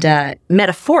 And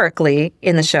metaphorically,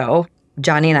 in the show,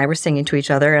 Johnny and I were singing to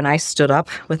each other, and I stood up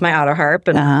with my auto harp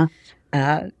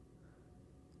and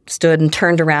stood and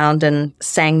turned around and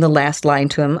sang the last line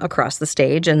to him across the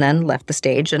stage, and then left the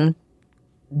stage and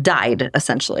died,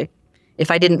 essentially.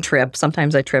 If I didn't trip,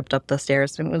 sometimes I tripped up the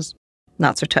stairs, and it was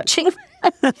not so touching.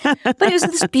 But it was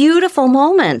this beautiful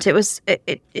moment. It was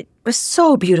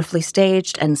so beautifully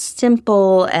staged and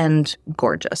simple and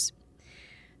gorgeous.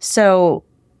 So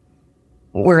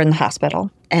we're in the hospital,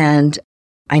 and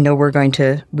I know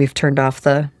we've turned off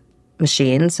the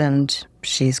machines, and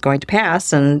she's going to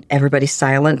pass, and everybody's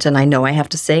silent, and I know I have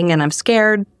to sing, and I'm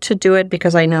scared to do it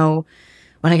because I know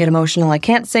when I get emotional, I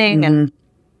can't sing.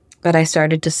 But I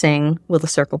started to sing Will the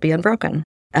Circle Be Unbroken,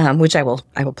 which I will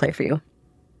play for you.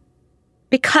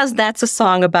 Because that's a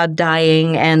song about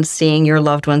dying and seeing your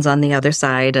loved ones on the other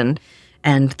side, and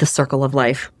the circle of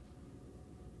life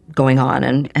going on,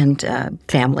 and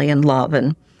family and love.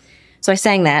 And so I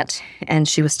sang that, and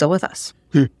she was still with us.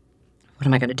 What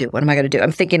am I going to do? What am I going to do?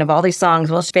 I'm thinking of all these songs.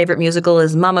 Well, her favorite musical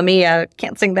is Mamma Mia.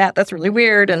 Can't sing that. That's really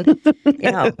weird. And,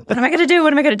 what am I going to do?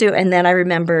 What am I going to do? And then I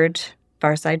remembered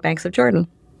Far Side Banks of Jordan.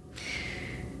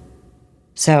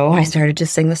 So I started to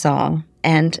sing the song.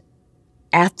 And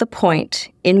at the point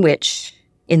in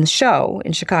the show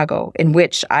in Chicago, in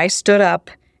which I stood up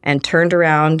and turned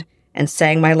around and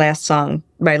sang my last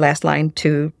line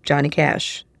to Johnny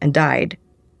Cash and died,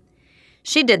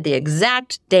 she did the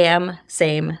exact damn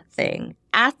same thing.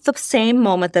 At the same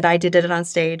moment that I did it on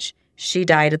stage, she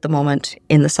died at the moment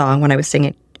in the song when I was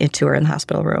singing it to her in the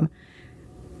hospital room.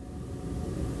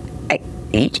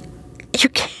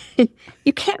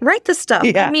 You can't write this stuff.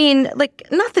 Yeah. I mean,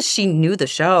 not that she knew the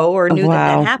show or knew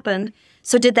that happened.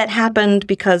 So did that happen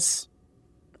because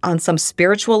on some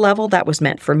spiritual level that was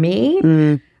meant for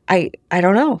me? I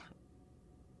don't know.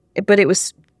 But it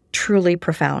was truly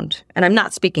profound. And I'm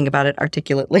not speaking about it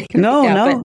articulately.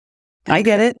 No. I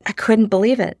get it. I couldn't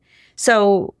believe it.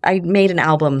 So I made an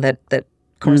album that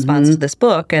corresponds to this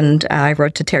book, and I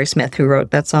wrote to Terry Smith, who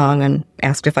wrote that song, and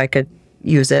asked if I could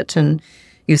use it in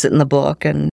the book.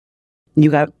 And you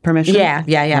got permission? Yeah.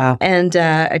 Wow. And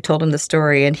I told him the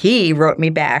story, and he wrote me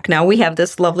back. Now, we have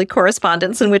this lovely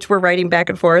correspondence in which we're writing back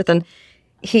and forth, and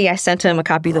I sent him a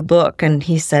copy of the book, and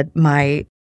he said,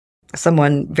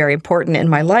 someone very important in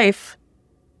my life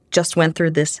just went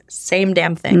through this same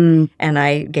damn thing. And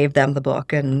I gave them the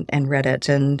book and read it.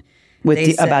 And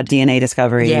With said, about DNA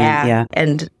discovery. Yeah.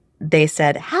 And they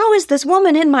said, how is this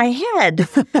woman in my head?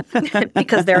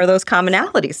 Because there are those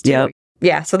commonalities too. Yep.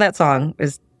 Yeah. So that song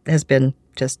has been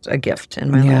just a gift in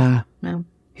my life. No.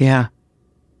 Yeah.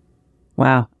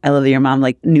 Wow. I love that your mom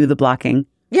knew the blocking.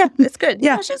 Yeah, it's good.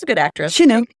 Yeah. She's a good actress. She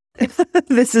knew.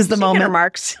 This is the She moment. hit her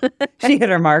marks. She hit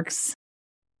her marks.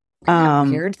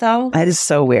 Weird though. That is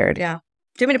so weird. Yeah.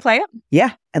 Do you want me to play it?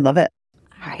 Yeah, I love it.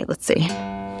 All right, let's see.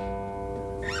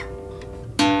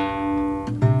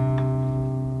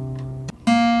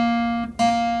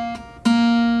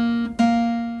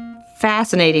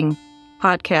 Fascinating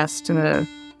podcast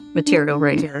material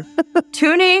right here.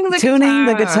 Tuning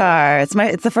the guitar.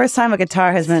 It's the first time a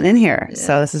guitar has been in here,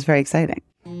 so this is very exciting.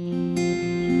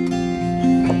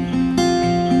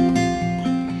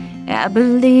 I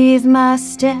believe my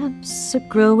steps are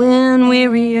growing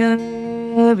wearier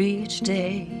each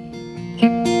day.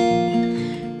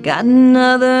 Got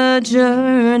another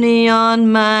journey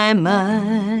on my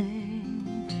mind.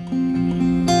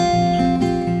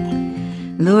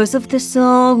 Lures of this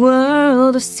old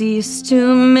world have ceased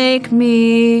to make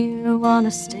me want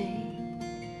to stay.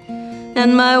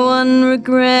 And my one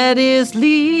regret is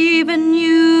leaving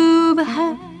you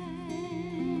behind.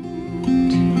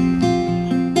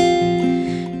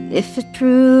 If it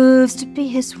proves to be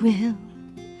his will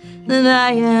that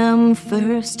I am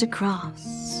first to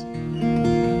cross,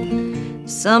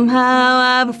 somehow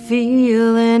I have a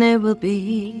feeling it will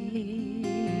be.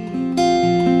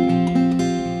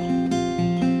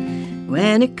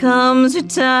 When it comes your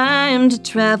time to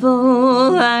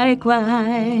travel,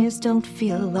 likewise don't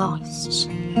feel lost.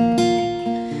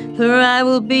 For I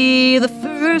will be the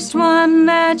first one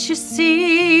that you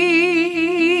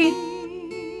see.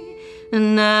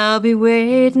 And I'll be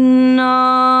waiting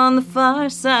on the far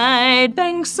side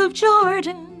banks of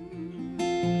Jordan.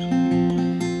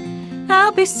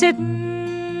 I'll be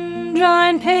sitting,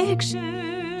 drawing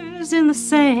pictures in the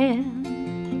sand.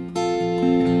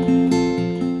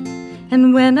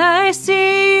 And when I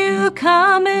see you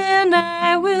coming,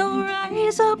 I will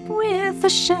rise up with a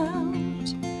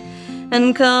shout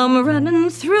and come running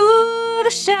through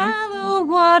the shallow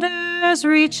waters,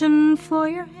 reaching for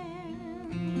your hand.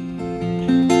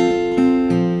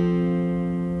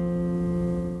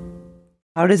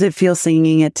 How does it feel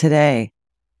singing it today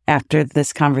after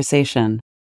this conversation?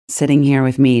 Sitting here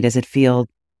with me, does it feel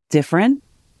different?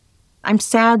 I'm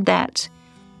sad that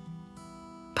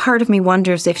part of me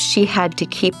wonders if she had to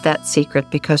keep that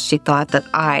secret because she thought that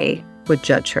I would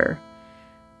judge her.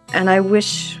 And I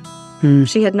wish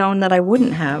she had known that I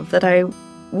wouldn't have, that I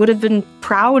would have been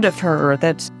proud of her,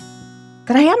 that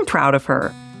I am proud of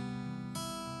her.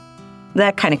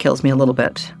 That kind of kills me a little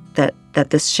bit, that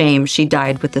this shame, she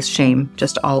died with this shame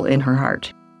just all in her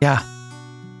heart. Yeah.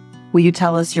 Will you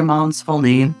tell us your mom's full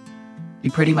name?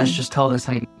 You pretty much just told us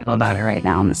how you feel about her right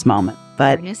now in this moment.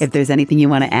 But if there's anything you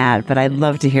want to add, but I'd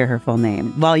love to hear her full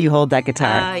name while you hold that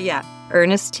guitar. Yeah.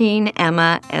 Ernestine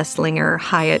Emma Esslinger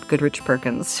Hyatt Goodrich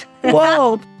Perkins.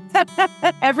 Whoa.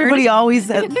 Everybody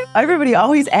always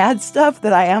adds stuff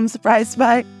that I am surprised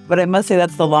by, but I must say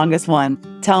that's the longest one.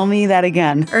 Tell me that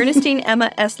again. Ernestine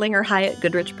Emma Esslinger Hyatt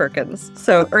Goodrich Perkins.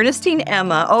 So Ernestine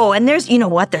Emma. Oh, and there's, you know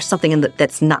what? There's something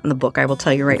that's not in the book. I will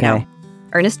tell you right now.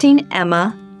 Ernestine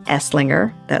Emma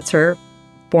Esslinger. That's her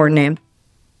born name.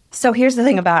 So here's the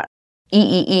thing about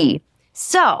EEE.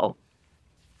 So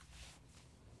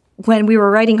when we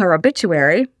were writing her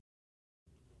obituary,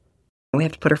 we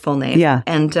have to put her full name. Yeah.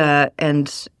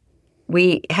 And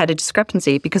we had a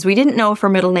discrepancy because we didn't know if her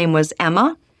middle name was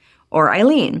Emma or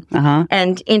Eileen. Uh-huh.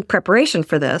 And in preparation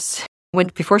for this,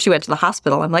 before she went to the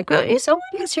hospital, I'm like, well, so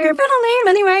what's your middle name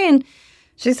anyway? And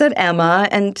she said Emma.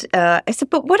 And I said,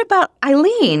 but what about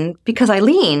Eileen? Because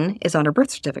Eileen is on her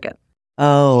birth certificate.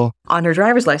 Oh. On her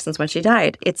driver's license when she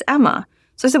died, it's Emma.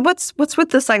 So I said, what's with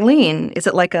this Eileen? Is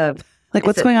it like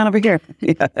what's going on over here?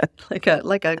 Yeah.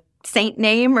 Like a saint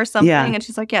name or something? Yeah. And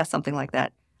she's like, yeah, something like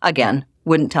that. Again,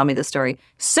 wouldn't tell me the story.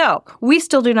 So we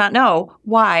still do not know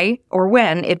why or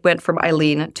when it went from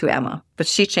Eileen to Emma, but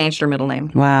she changed her middle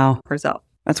name. Wow. Herself.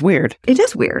 That's weird. It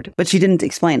is weird. But she didn't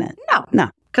explain it. No.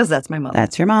 Because that's my mother.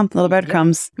 That's your mom. Little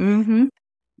breadcrumbs. Yep. Mm-hmm.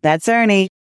 That's Ernie.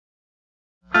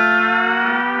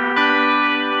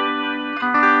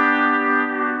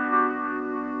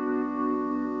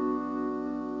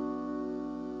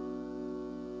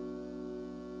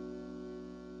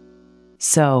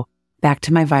 So, back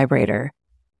to my vibrator.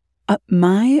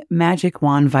 My magic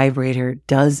wand vibrator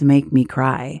does make me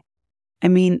cry. I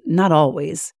mean, not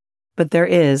always, but there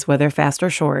is, whether fast or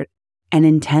short, an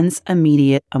intense,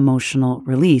 immediate emotional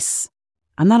release.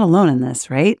 I'm not alone in this,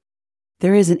 right?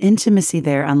 There is an intimacy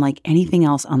there unlike anything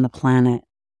else on the planet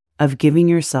of giving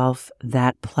yourself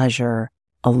that pleasure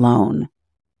alone.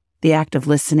 The act of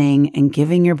listening and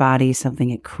giving your body something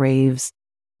it craves,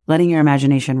 letting your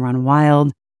imagination run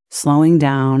wild, slowing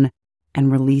down,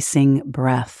 and releasing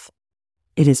breath.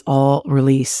 It is all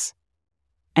release.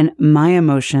 And my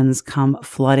emotions come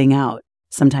flooding out.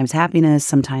 Sometimes happiness,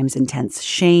 sometimes intense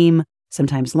shame,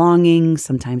 sometimes longing,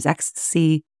 sometimes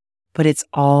ecstasy, but it's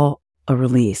all a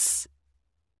release.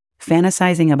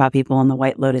 Fantasizing about people on the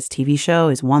White Lotus TV show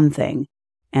is one thing,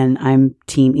 and I'm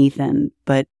Team Ethan,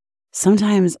 but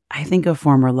sometimes I think of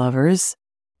former lovers,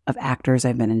 of actors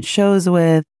I've been in shows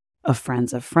with, of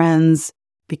friends,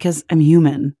 because I'm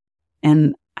human,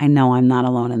 and I know I'm not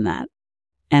alone in that.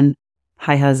 And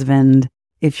hi, husband,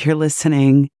 if you're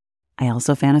listening, I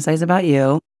also fantasize about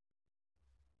you.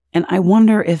 And I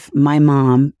wonder if my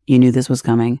mom, you knew this was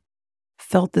coming,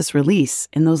 felt this release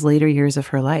in those later years of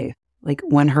her life, like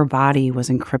when her body was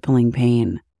in crippling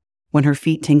pain, when her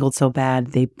feet tingled so bad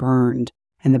they burned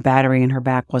and the battery in her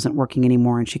back wasn't working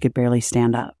anymore and she could barely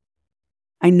stand up.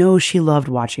 I know she loved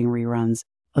watching reruns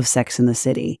of Sex and the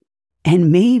City.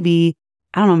 And maybe,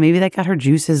 I don't know, maybe that got her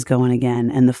juices going again.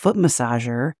 And the foot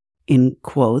massager, in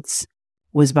quotes,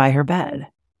 was by her bed.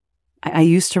 I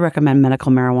used to recommend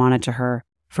medical marijuana to her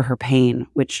for her pain,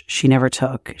 which she never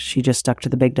took. She just stuck to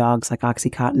the big dogs like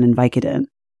Oxycontin and Vicodin.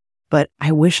 But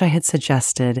I wish I had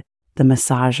suggested the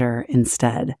massager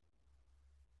instead.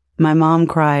 My mom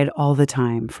cried all the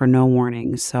time for no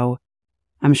warning, so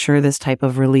I'm sure this type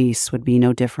of release would be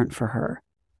no different for her.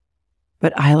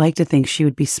 But I like to think she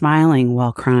would be smiling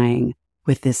while crying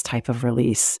with this type of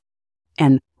release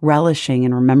and relishing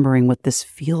and remembering what this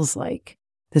feels like,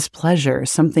 this pleasure,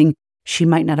 something she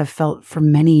might not have felt for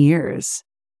many years,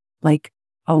 like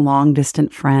a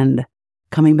long-distant friend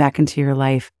coming back into your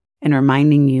life and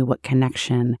reminding you what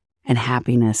connection and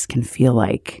happiness can feel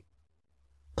like.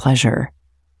 Pleasure.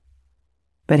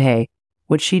 But hey,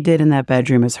 what she did in that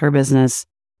bedroom is her business,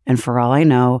 and for all I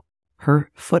know,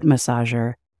 her foot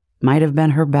massager might have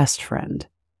been her best friend.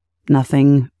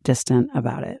 Nothing distant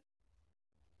about it.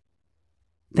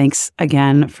 Thanks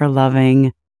again for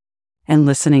loving and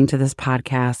listening to this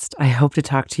podcast. I hope to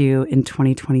talk to you in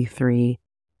 2023.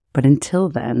 But until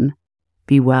then,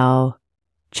 be well,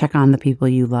 check on the people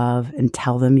you love and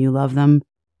tell them you love them.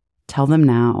 Tell them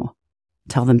now.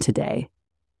 Tell them today.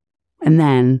 And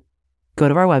then go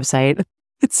to our website.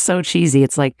 It's so cheesy.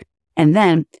 It's like, and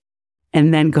then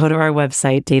go to our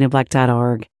website,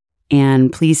 danablack.org,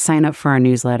 and please sign up for our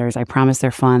newsletters. I promise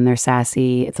they're fun. They're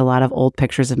sassy. It's a lot of old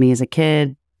pictures of me as a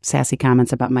kid, sassy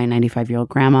comments about my 95-year-old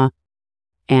grandma,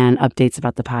 and updates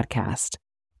about the podcast.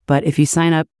 But if you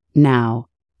sign up now,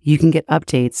 you can get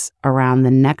updates around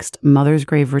the next Mother's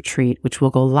Grave retreat, which will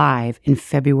go live in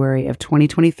February of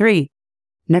 2023.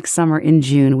 Next summer in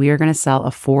June, we are going to sell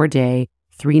a 4-day,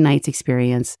 3-nights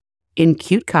experience in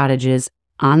cute cottages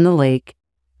on the lake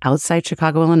outside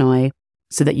Chicago, Illinois,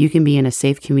 so that you can be in a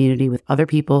safe community with other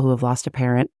people who have lost a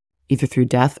parent, either through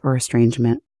death or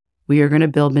estrangement. We are going to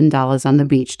build mandalas on the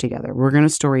beach together. We're going to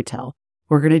storytell.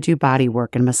 We're going to do body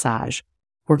work and massage.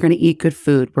 We're going to eat good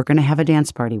food. We're going to have a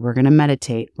dance party. We're going to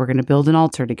meditate. We're going to build an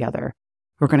altar together.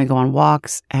 We're going to go on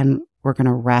walks, and we're going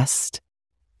to rest,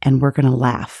 and we're going to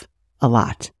laugh a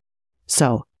lot.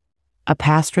 So, a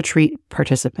past retreat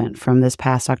participant from this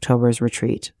past October's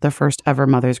retreat, the first ever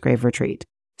Mother's Grave retreat,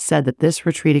 said that this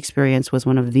retreat experience was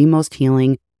one of the most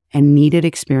healing and needed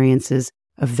experiences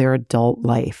of their adult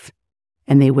life.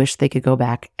 And they wish they could go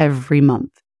back every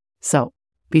month. So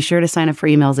be sure to sign up for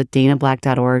emails at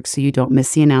danablack.org so you don't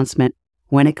miss the announcement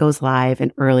when it goes live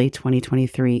in early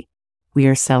 2023. We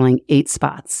are selling 8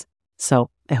 spots,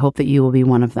 so I hope that you will be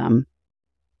one of them.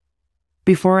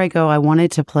 Before I go, I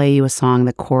wanted to play you a song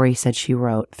that Cory said she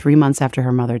wrote 3 months after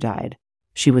her mother died.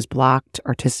 She was blocked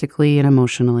artistically and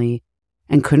emotionally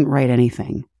and couldn't write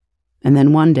anything. And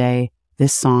then one day,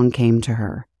 this song came to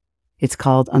her. It's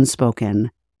called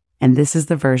Unspoken, and this is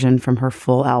the version from her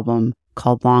full album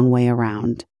called Long Way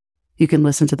Around. You can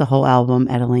listen to the whole album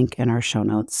at a link in our show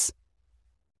notes.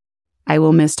 I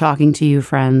will miss talking to you,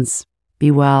 friends. Be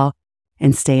well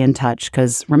and stay in touch,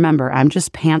 because remember, I'm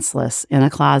just pantsless in a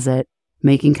closet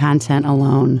making content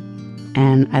alone,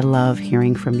 and I love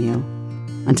hearing from you.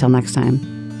 Until next time.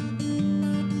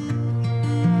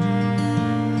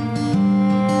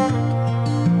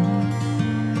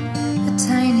 A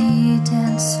tiny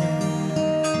dancer,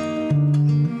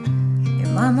 your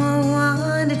mama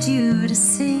wanted you to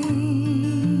sing.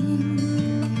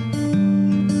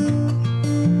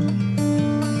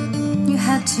 You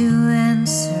had to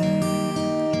answer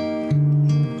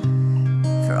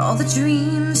all the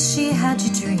dreams she had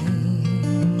you dream.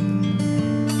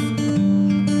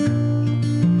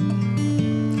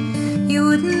 You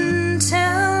wouldn't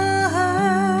tell her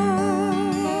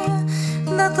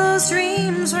that those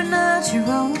dreams were not your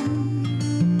own.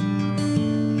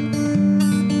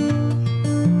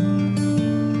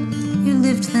 You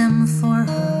lived them for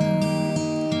her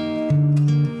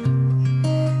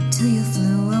till you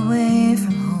flew away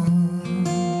from home.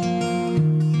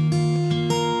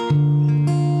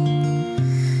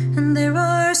 And there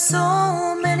are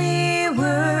so many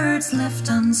words left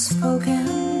unspoken.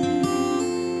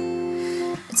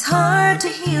 It's hard to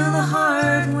heal the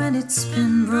heart when it's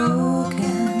been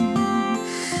broken.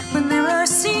 When there are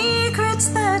secrets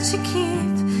that you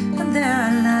keep and there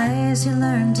are lies you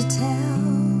learn to tell,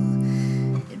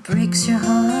 it breaks your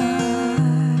heart.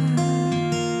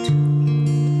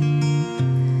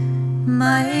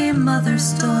 My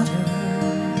mother's daughter,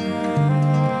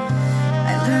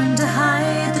 I learned to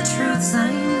hide the truths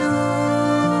I know.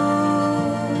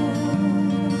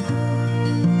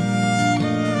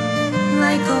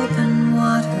 Like open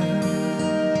water,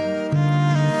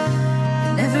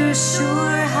 you're never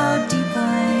sure how deep I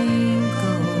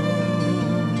go.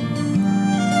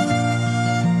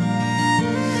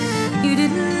 You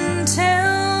didn't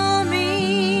tell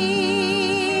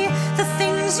me the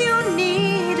things you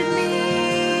needed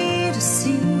me to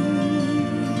see.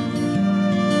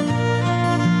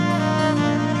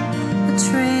 A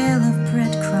trail of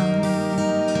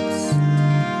breadcrumbs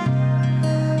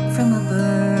from a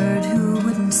bird who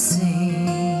wouldn't sing.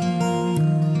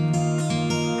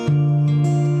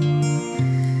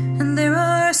 And there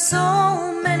are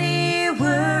so many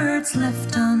words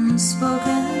left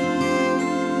unspoken.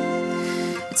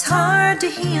 It's hard to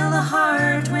heal the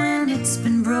heart when it's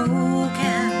been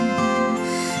broken.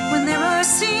 When there are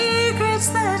secrets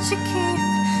that you keep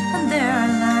and there are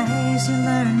lies you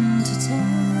learn to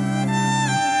tell.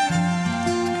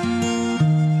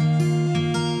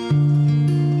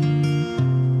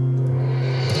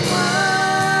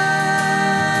 Why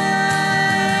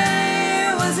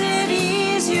was it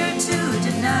easier to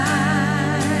deny?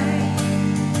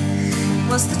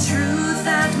 Was the truth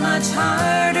that much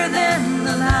harder than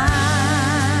the lie?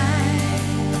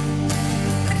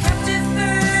 A captive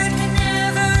bird can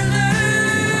never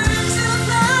learn to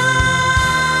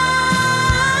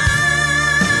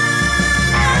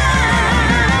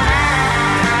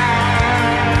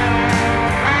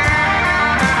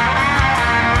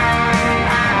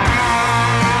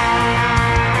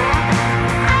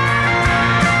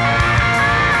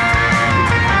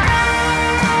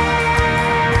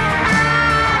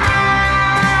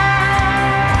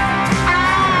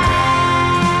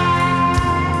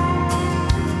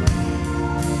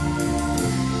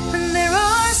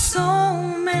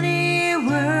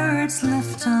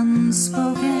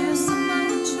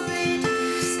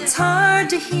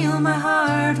to heal my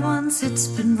heart once it's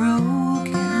been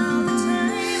broken.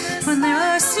 When there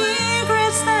are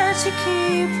secrets that you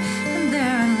keep and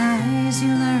there are lies you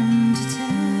learn to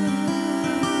tell,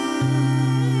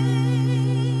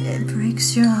 it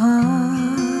breaks your heart.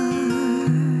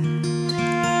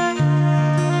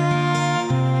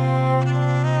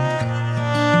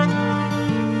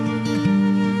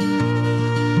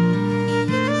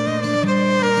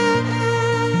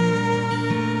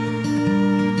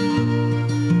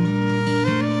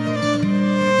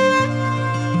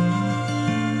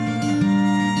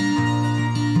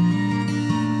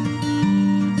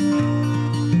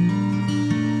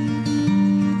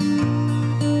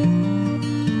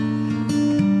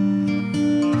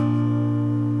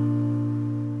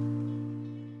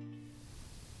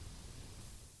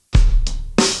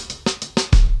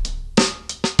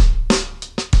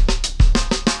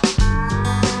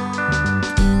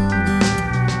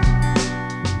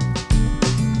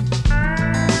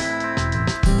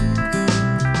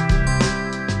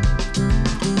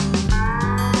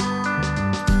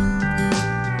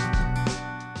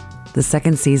 The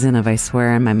second season of I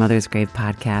Swear on My Mother's Grave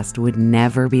podcast would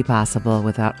never be possible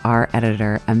without our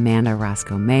editor, Amanda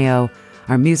Roscoe-Mayo,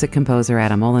 our music composer,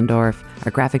 Adam Ollendorf,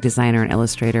 our graphic designer and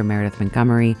illustrator, Meredith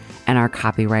Montgomery, and our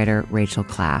copywriter, Rachel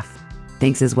Claff.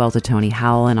 Thanks as well to Tony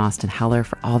Howell and Austin Heller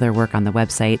for all their work on the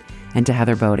website, and to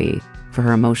Heather Bodie for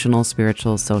her emotional,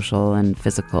 spiritual, social, and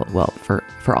physical,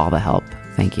 for all the help.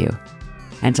 Thank you.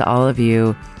 And to all of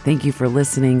you, thank you for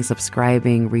listening,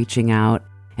 subscribing, reaching out,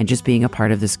 and just being a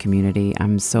part of this community.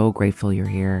 I'm so grateful you're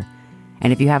here.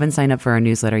 And if you haven't signed up for our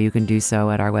newsletter, you can do so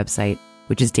at our website,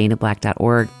 which is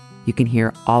danablack.org. You can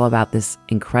hear all about this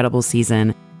incredible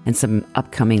season and some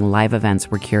upcoming live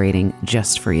events we're curating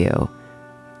just for you.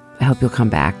 I hope you'll come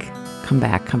back.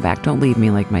 come back. Don't leave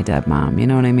me like my dead mom. You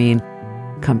know what I mean?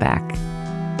 Come back.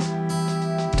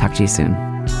 Talk to you soon.